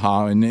 ha ha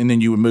ha," and then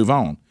you would move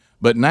on.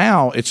 But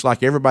now it's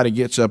like everybody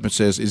gets up and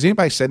says, "Has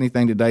anybody said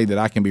anything today that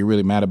I can be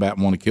really mad about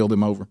and want to kill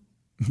them over?"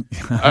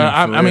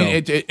 I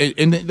mean,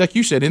 and like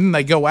you said, and then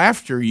they go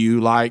after you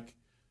like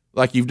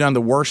you've done the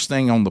worst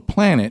thing on the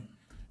planet,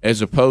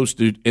 as opposed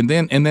to, and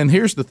then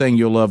here's the thing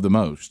you'll love the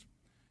most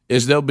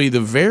is they'll be the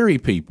very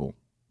people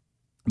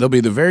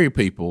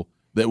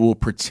that will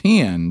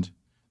pretend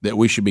that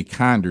we should be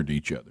kinder to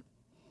each other.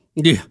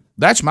 Yeah,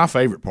 that's my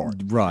favorite part.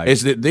 Right,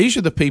 is that these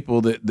are the people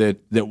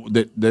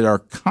that are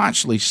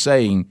constantly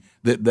saying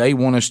that they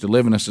want us to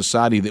live in a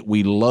society that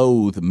we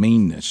loathe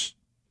meanness.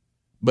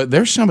 But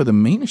they're some of the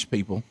meanest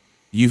people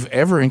you've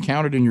ever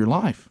encountered in your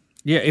life.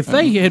 Yeah, if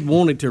they had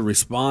wanted to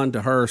respond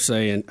to her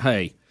saying,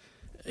 "Hey,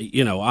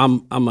 you know,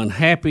 I'm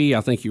unhappy. I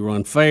think you're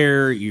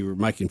unfair. You're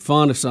making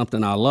fun of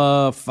something I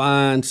love,"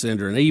 fine, send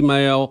her an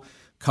email,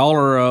 call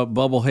her a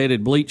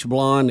bubble-headed bleach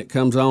blonde that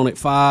comes on at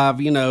 5,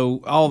 you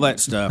know, all that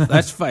stuff.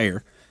 That's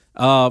fair.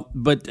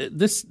 But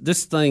this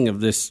thing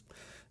of this,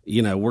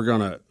 you know, we're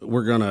gonna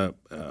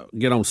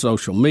get on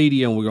social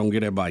media and we're gonna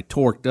get everybody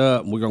torqued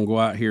up and we're gonna go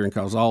out here and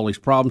cause all these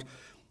problems.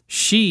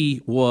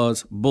 She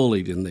was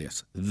bullied in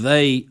this.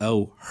 They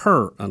owe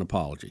her an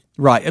apology.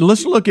 Right. And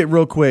let's look at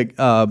real quick.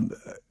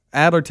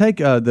 Adler, take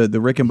the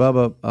Rick and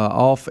Bubba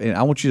off, and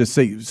I want you to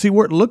see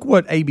look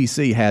what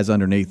ABC has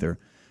underneath her.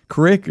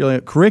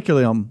 Curriculum.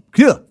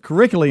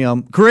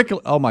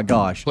 Oh my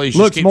gosh! Please,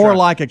 looks more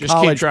like a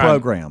college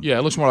program. Yeah,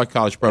 it looks more like a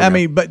college program. I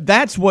mean, but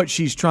that's what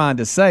she's trying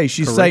to say.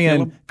 She's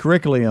saying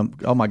curriculum.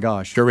 Oh my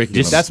gosh!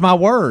 Curriculum. That's my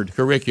word.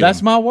 Curriculum.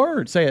 That's my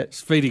word. Say it.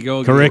 Speedy,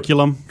 go.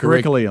 Curriculum.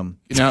 Curriculum.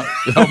 You know,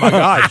 oh my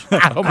gosh!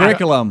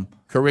 Curriculum.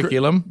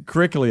 Curriculum.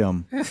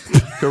 Curriculum.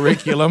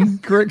 Curriculum.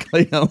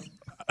 Curriculum.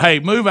 Hey,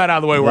 move out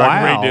of the way where I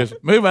can read this.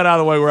 Move out of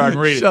the way where I can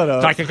read it. Shut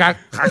up.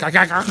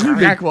 You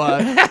be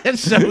quiet.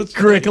 So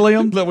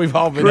curriculum. Look, we've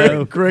all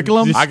been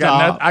curriculum. I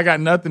got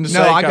nothing to say.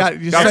 No, I got.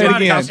 Just say it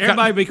again.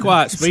 Everybody be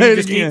quiet. Speedy, Say it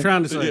just again. keep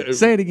trying to say it.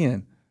 Say it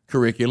again.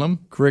 Curriculum.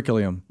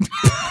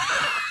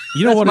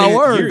 You know what? my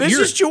word. This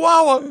is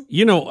Chihuahua.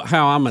 You know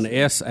how I'm an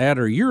S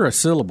adder. You're a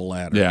syllable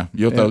adder. Yeah.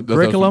 You'll throw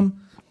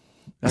Curriculum.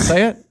 Did I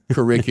say it?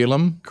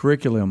 Curriculum.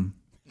 Curriculum.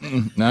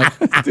 No.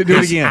 Do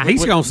it again.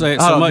 He's going to say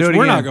it so much.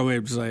 We're not going to be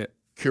able to say it.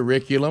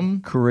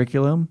 Curriculum.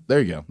 Curriculum.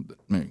 There you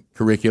go.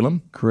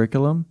 Curriculum.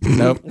 Curriculum.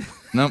 Nope.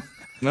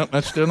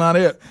 That's still not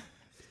it.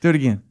 Do it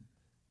again.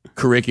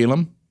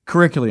 Curriculum.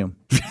 Curriculum.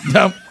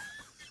 Nope.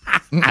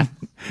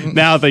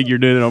 Now I think you're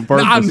doing it on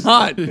purpose. No, I'm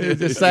not.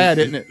 It's sad,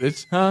 isn't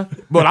it?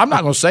 But I'm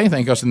not going to say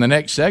anything because in the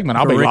next segment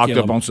I'll be locked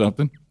up on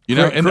something. You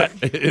know,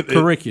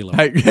 Curriculum.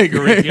 Hey, take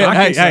the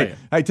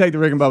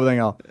Rick and Bubba thing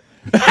off.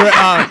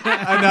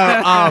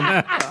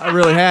 I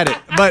really had it,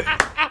 but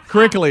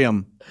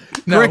curriculum.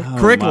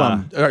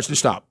 Curriculum. All right, just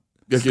stop.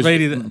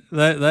 Speedy,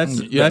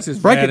 that's as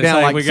break bad it down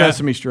as like we got,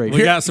 Sesame Street.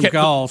 We got some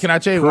calls. Can I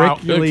tell you why?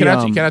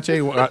 Can I tell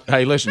you?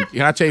 Hey, listen.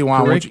 Can I tell you why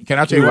I want you? Can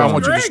I tell you why I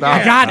want you to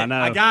stop?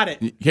 I got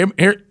it.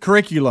 Here,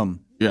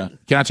 curriculum. Yeah.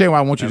 Can I tell you why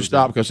I want you to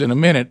stop? Because in a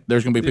minute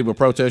there's going to be people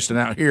protesting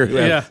out here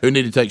who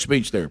need to take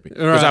speech therapy.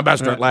 Because I'm about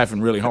to start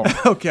laughing really hard.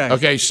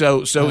 Okay.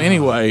 So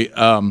anyway,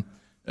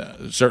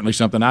 certainly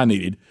something I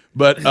needed,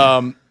 but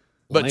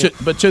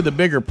to the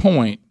bigger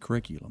point,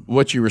 curriculum.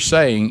 What you were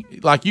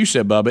saying, like you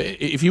said, Bubba,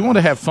 if you want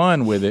to have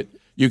fun with it,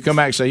 you come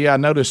back and say, "Yeah, I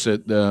noticed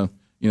that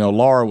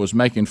Laura was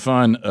making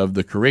fun of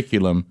the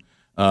curriculum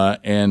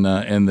and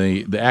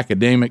the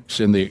academics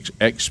and the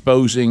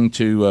exposing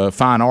to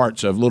fine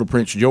arts of Little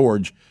Prince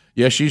George."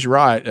 Yes, she's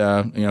right.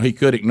 He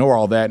could ignore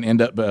all that and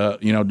end up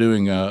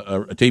doing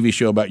a TV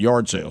show about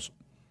yard sales.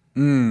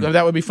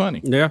 That would be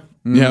funny. Yeah.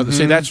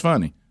 See, that's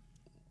funny.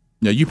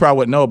 Yeah, you probably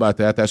wouldn't know about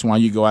that. That's why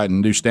you go out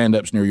and do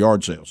stand-ups near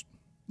yard sales.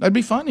 That'd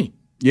be funny.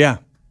 Yeah.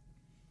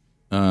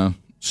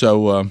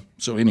 So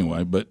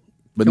anyway, but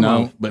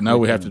no,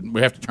 we have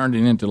to turn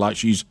it into like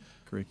she's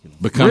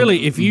become.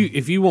 Really, if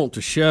you want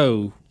to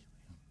show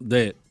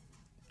that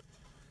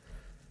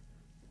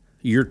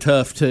you're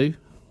tough too,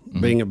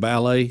 being a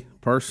ballet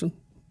person,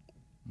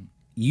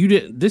 you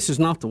didn't. This is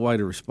not the way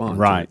to respond.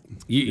 Right. To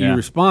it. You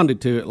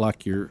responded to it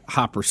like you're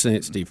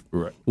hypersensitive,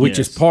 right. Which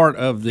is part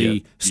of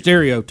the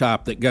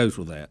stereotype that goes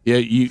with that. Yeah,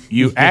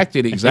 you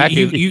acted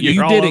exactly.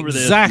 you did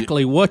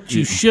exactly what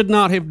you should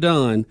not have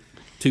done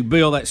to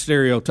build that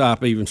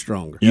stereotype even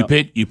stronger. You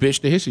pitched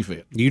a hissy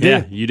fit. You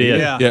did. Yeah, you did.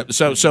 Yeah.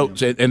 So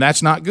and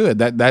that's not good.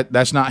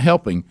 That's not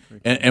helping.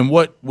 And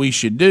what we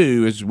should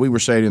do, as we were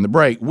saying in the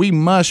break, we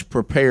must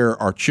prepare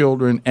our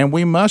children and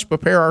we must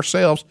prepare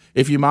ourselves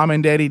if your mom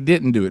and daddy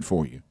didn't do it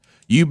for you.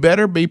 You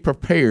better be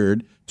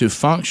prepared to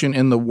function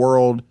in the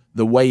world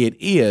the way it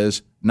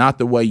is, not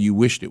the way you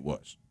wished it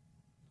was.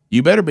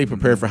 You better be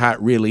prepared for how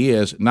it really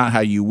is, not how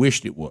you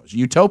wished it was.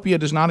 Utopia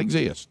does not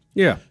exist.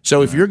 Yeah.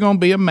 So if you're going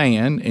to be a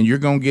man and you're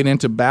going to get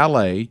into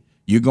ballet,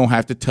 you're going to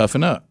have to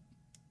toughen up.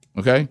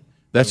 Okay?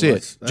 That's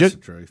it. That's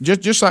the truth.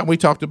 Just like we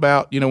talked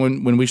about,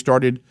 when we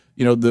started,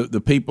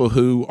 the people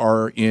who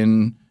are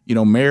in,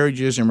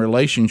 marriages and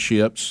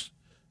relationships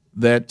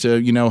that,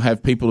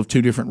 have people of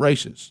two different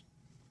races.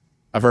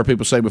 I've heard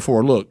people say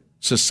before, look,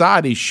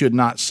 society should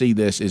not see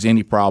this as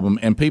any problem,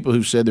 and people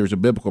who said there's a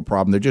biblical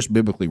problem, they're just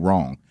biblically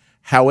wrong.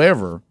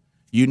 However,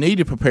 you need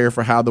to prepare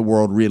for how the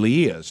world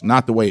really is,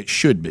 not the way it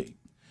should be.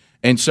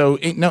 And so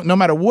no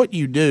matter what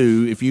you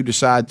do, if you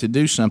decide to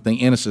do something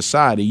in a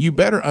society, you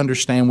better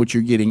understand what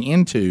you're getting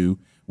into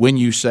when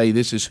you say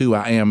this is who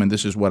I am and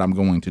this is what I'm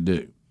going to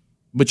do.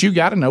 But you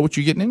got to know what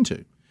you're getting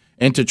into.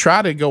 And to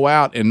try to go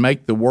out and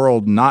make the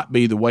world not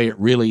be the way it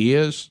really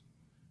is,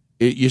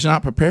 it's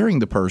not preparing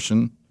the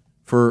person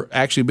for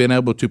actually being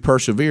able to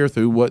persevere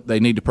through what they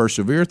need to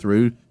persevere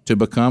through to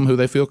become who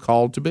they feel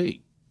called to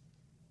be.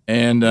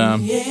 And well,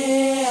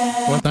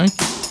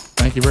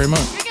 thank you very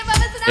much.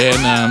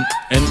 And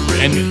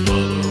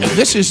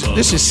this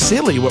is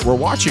silly what we're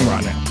watching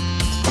right now.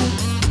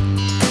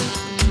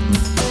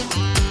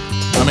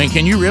 I mean,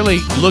 can you really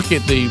look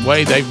at the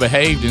way they've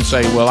behaved and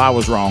say, "Well, I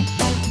was wrong.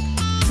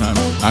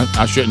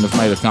 I shouldn't have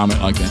made a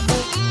comment like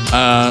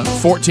that."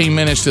 14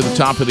 minutes to the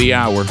top of the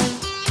hour.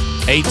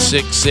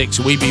 866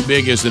 We Be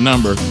Big is the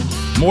number.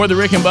 More of the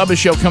Rick and Bubba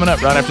Show coming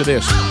up right after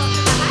this.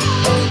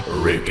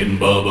 Rick and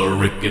Bubba,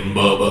 Rick and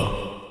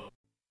Bubba.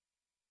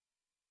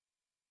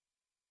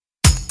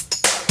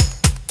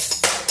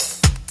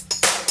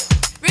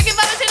 Rick and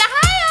Bubba's in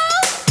Ohio.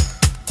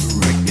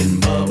 Rick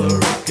and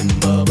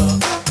Bubba.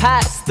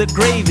 Pass the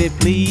gravy,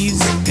 please.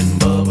 Rick and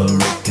Bubba.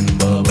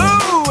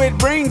 Ooh, it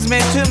brings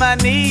me to my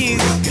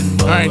knees.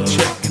 All right,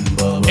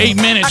 8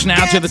 minutes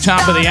now to the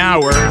top of the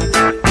hour.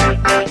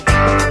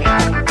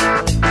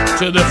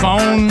 To the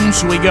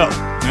phones we go.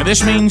 Now,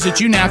 this means that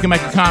you now can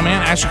make a comment,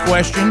 ask a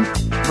question,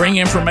 bring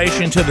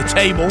information to the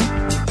table.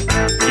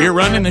 You're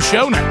running the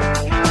show now.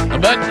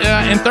 But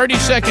in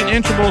 30-second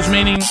intervals,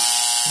 meaning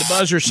the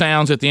buzzer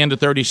sounds at the end of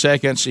 30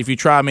 seconds. If you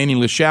try a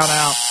meaningless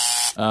shout-out,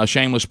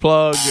 Shameless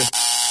plug.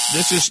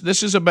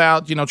 This is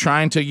about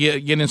trying to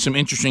get in some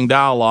interesting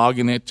dialogue,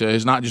 and it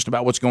is not just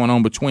about what's going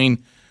on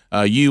between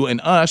you and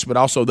us, but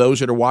also those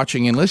that are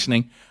watching and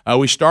listening.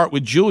 We start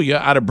with Julia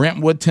out of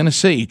Brentwood,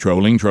 Tennessee.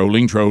 Trolling.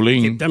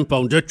 Keep them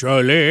phones a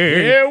trolling.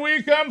 Here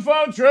we come,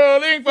 phone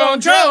trolling.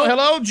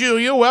 Hello,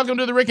 Julia. Welcome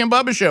to the Rick and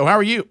Bubba Show. How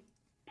are you?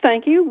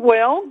 Thank you.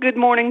 Well, good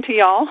morning to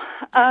y'all.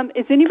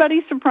 Is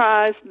anybody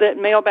surprised that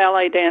male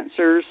ballet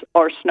dancers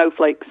are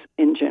snowflakes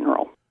in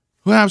general?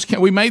 Well,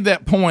 we made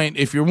that point.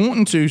 If you're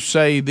wanting to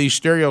say these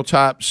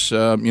stereotypes,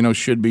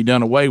 should be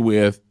done away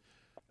with,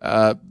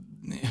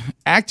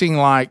 acting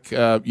like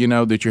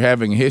that you're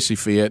having a hissy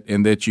fit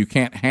and that you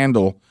can't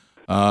handle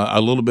a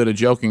little bit of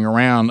joking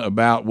around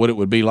about what it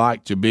would be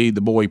like to be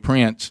the boy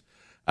Prince,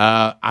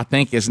 I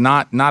think is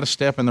not a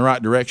step in the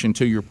right direction.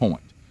 To your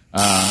point.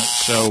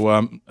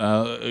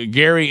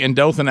 Gary in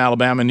Dothan,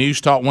 Alabama,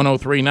 News Talk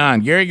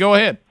 103.9. Gary, go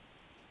ahead.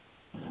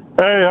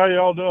 Hey, how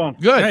y'all doing?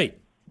 Good. Hey.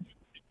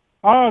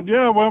 I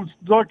was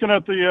looking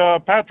at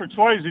the Patrick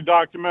Swayze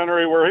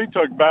documentary where he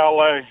took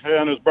ballet,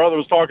 and his brother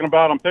was talking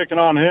about him picking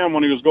on him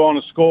when he was going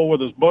to school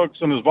with his books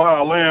and his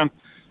violin.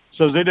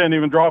 Says he didn't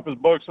even drop his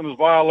books and his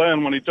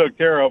violin when he took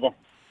care of them.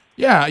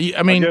 Yeah,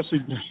 I mean,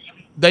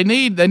 they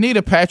need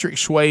a Patrick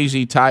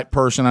Swayze type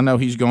person. I know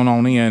he's going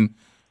on in,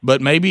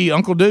 but maybe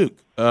Uncle Duke,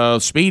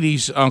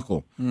 Speedy's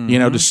uncle,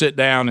 to sit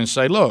down and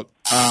say, look,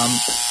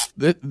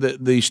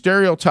 the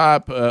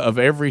stereotype of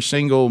every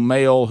single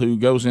male who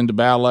goes into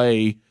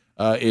ballet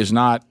is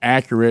not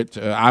accurate.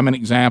 I'm an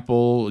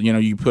example.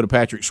 You put a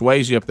Patrick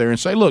Swayze up there and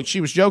say, look, she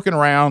was joking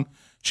around.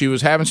 She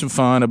was having some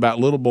fun about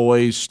little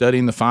boys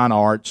studying the fine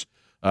arts.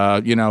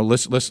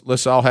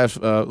 Let's all have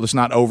let's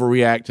not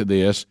overreact to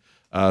this.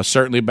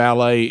 Certainly,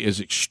 ballet is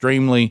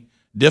extremely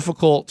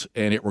difficult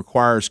and it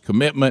requires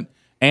commitment.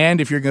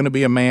 And if you're going to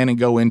be a man and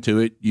go into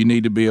it, you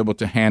need to be able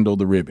to handle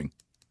the ribbing.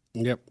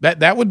 Yep.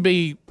 That would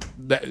be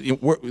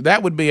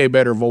a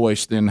better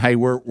voice than, hey,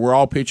 we're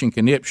all pitching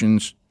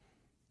conniptions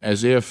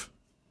as if.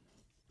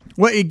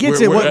 Well, it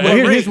gets it.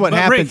 Here's what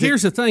happens. Rick,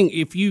 here's the thing: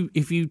 if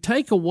you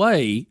take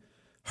away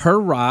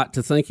her right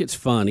to think it's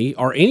funny,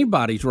 or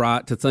anybody's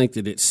right to think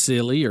that it's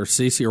silly or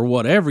sissy or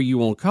whatever you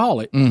want to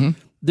call it,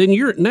 then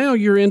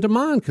you're into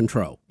mind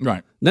control.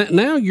 Right.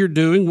 Now you're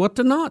doing what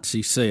the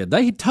Nazis said.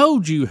 They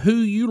told you who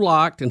you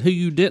liked and who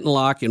you didn't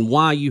like and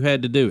why you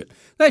had to do it.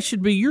 That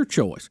should be your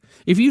choice.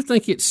 If you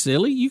think it's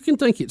silly, you can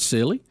think it's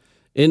silly.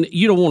 And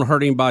you don't want to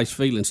hurt anybody's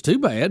feelings too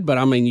bad, but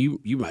I mean,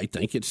 you may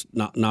think it's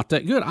not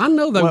that good. I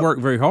know they work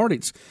very hard.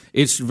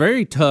 It's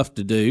very tough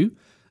to do,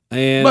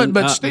 and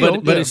but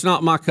still, it's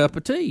not my cup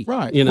of tea,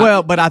 right?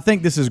 Well, but I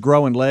think this is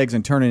growing legs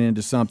and turning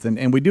into something,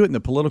 and we do it in the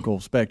political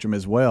spectrum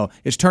as well.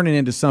 It's turning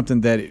into something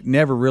that it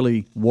never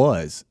really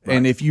was. Right.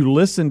 And if you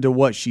listen to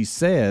what she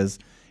says,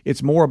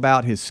 it's more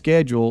about his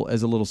schedule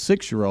as a little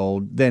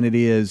 6-year-old than it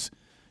is,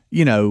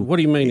 What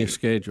do you mean his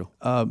schedule?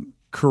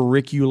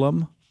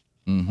 Curriculum.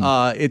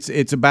 Mm-hmm.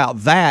 It's about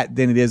that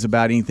than it is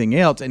about anything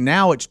else, and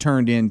now it's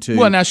turned into.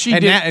 Well, now she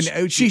did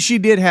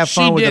have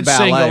fun with the ballet. She did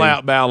single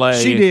out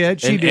ballet. She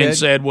did, and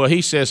said, "Well,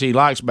 he says he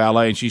likes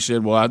ballet," and she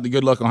said, "Well,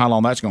 good luck on how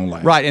long that's going to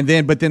last." Right, and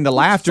then the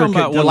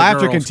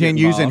laughter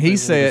continues, and he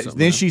says,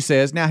 then she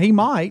says, "Now he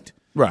might,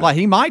 right, like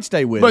he might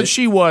stay with." But it.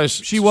 she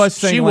was doing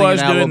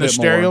the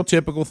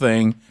stereotypical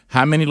thing.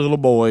 How many little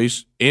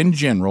boys in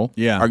general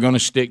are going to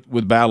stick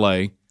with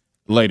ballet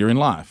later in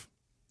life?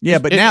 Yeah,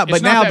 but now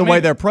the way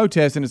they're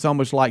protesting, it's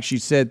almost like she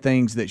said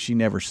things that she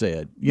never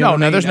said. You're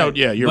right.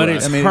 But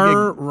it's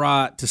her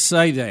right to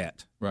say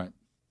that. Right.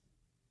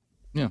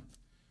 Yeah.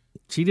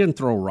 She didn't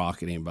throw a rock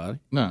at anybody.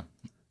 No.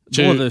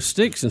 Boy, the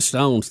sticks and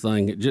stones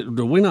thing,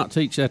 do we not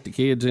teach that to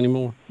kids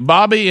anymore?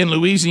 Bobby in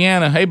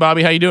Louisiana. Hey,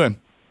 Bobby, how you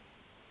doing?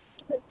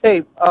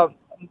 Hey,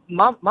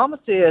 Mama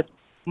said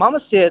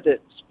that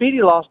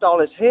Speedy lost all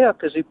his hair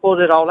because he pulled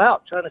it all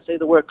out trying to say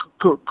the word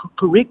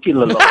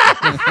curriculum.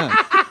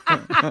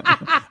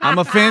 I'm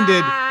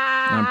offended.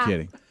 I'm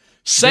kidding.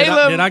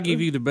 Salem. Did I give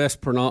you the best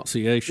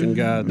pronunciation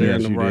guy there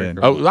in the break?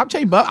 Oh, I'll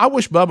tell you, I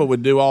wish Bubba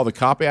would do all the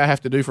copy I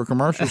have to do for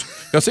commercials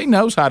because he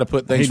knows how to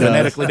put things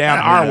phonetically down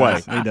our way.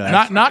 He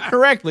does. Not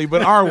correctly,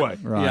 but our way.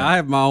 Right. Yeah, I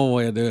have my own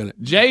way of doing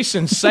it.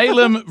 Jason,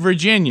 Salem,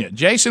 Virginia.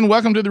 Jason,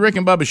 welcome to the Rick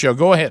and Bubba Show.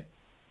 Go ahead.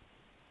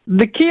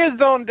 The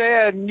kid's own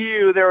dad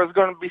knew there was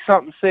going to be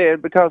something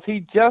said because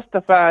he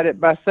justified it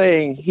by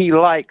saying he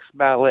likes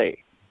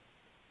ballet.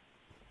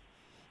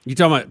 You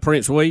talking about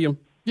Prince William?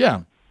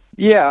 Yeah.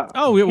 Yeah.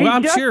 Oh, well,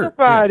 I'm sure. He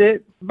justified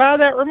it by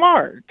that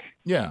remark.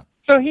 Yeah.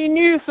 So he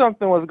knew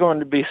something was going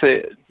to be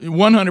said.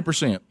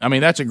 100%. I mean,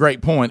 that's a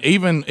great point.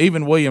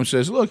 Even William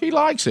says, look, he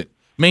likes it.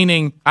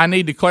 Meaning, I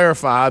need to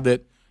clarify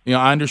that,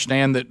 I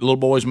understand that little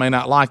boys may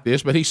not like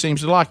this, but he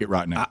seems to like it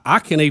right now. I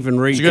can even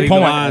read through the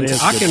lines.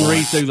 I can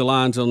read through the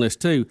lines on this,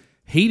 too.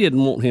 He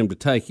didn't want him to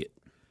take it.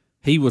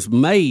 he was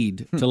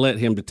made to let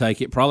him to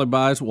take it, probably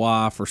by his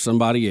wife or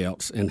somebody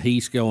else, and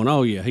he's going,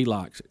 "Oh yeah, he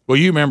likes it." Well,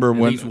 you remember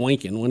when he's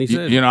winking when he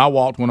said, I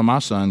walked one of my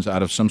sons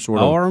out of some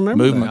sort of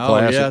movement that.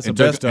 class and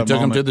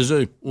took him to the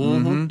zoo.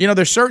 Mm-hmm.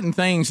 There's certain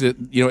things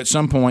that at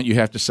some point you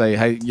have to say,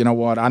 "Hey, you know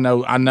what? I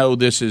know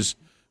this is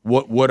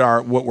what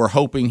we're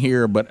hoping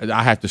here, but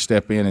I have to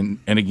step in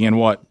and again,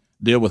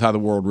 deal with how the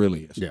world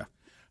really is." Yeah.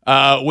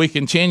 We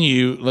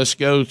continue. Let's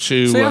go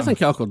to. See, I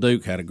think Uncle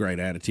Duke had a great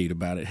attitude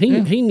about it.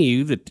 He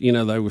knew that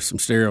there was some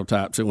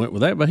stereotypes that went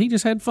with that, but he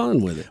just had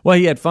fun with it. Well,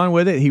 he had fun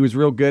with it. He was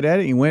real good at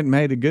it. He went and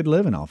made a good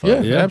living off of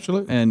it. Yeah,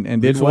 absolutely, and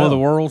did He's well. one of the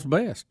world's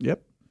best.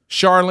 Yep.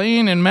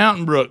 Charlene in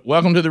Mountain Brook,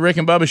 welcome to the Rick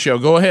and Bubba Show.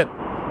 Go ahead.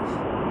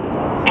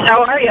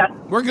 How are you?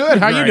 We're good.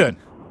 How you doing?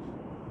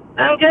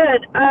 I'm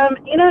good.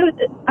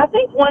 I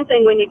think one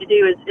thing we need to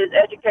do is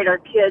educate our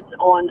kids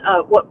on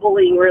what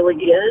bullying really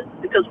is,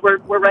 because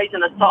we're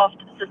raising a soft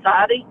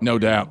society. No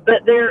doubt.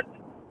 But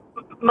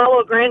my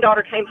little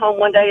granddaughter came home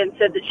one day and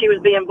said that she was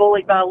being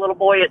bullied by a little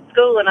boy at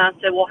school, and I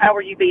said, "Well, how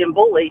are you being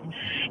bullied?"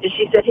 And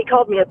she said, "He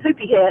called me a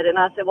poopy head," and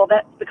I said, "Well,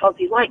 that's because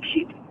he likes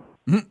you."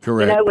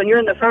 Correct. When you're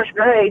in the first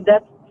grade,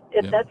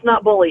 that's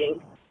not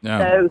bullying. No.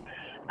 So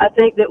I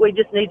think that we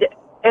just need to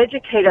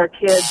educate our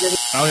kids.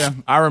 Oh yeah,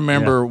 I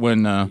remember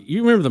when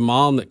you remember the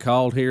mom that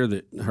called here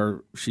that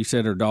she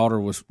said her daughter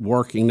was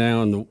working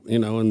now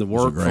in the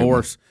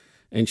workforce,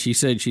 and she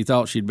said she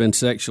thought she'd been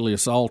sexually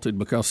assaulted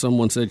because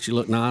someone said she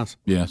looked nice.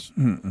 Yes.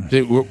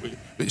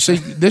 See,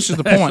 this is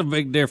the point. That's a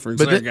big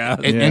difference, there, guys.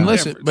 And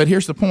listen, but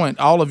here's the point.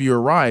 All of you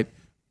are right,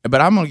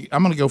 but I'm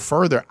gonna go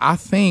further. I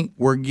think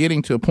we're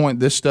getting to a point.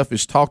 This stuff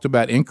is talked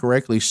about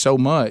incorrectly so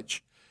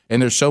much,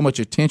 and there's so much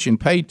attention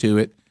paid to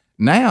it.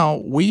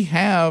 Now we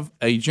have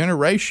a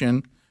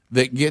generation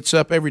that gets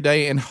up every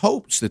day and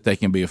hopes that they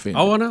can be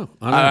offended. Oh, I know.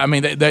 I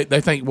mean,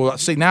 they think, well,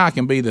 see, now I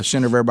can be the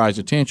center of everybody's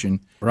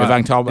attention if I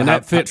can talk about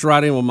that fits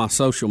right in with my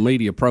social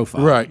media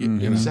profile. Right,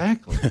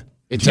 exactly.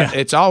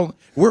 It's all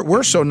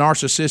we're so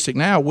narcissistic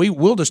now.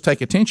 We'll just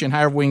take attention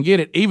however we can get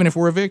it, even if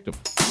we're a victim.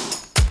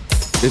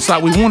 It's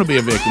like we want to be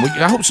a victim.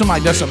 I hope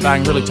somebody does something I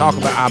can really talk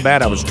about how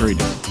bad I was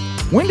treated.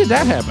 When did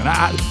that happen?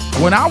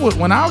 When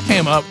I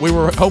came up, we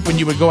were hoping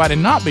you would go out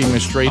and not be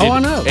mistreated. Oh, I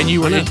know. And you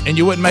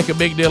wouldn't make a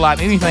big deal out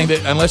of anything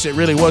unless it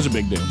really was a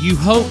big deal. You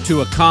hope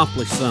to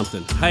accomplish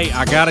something. Hey,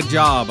 I got a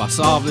job. I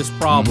solved this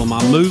problem.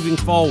 I'm moving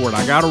forward.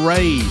 I got a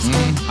raise.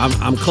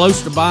 I'm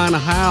close to buying a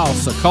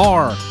house, a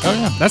car. Oh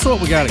yeah, that's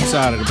what we got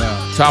excited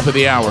about. Top of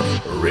the hour.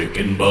 Rick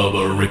and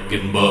Bubba, Rick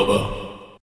and Bubba.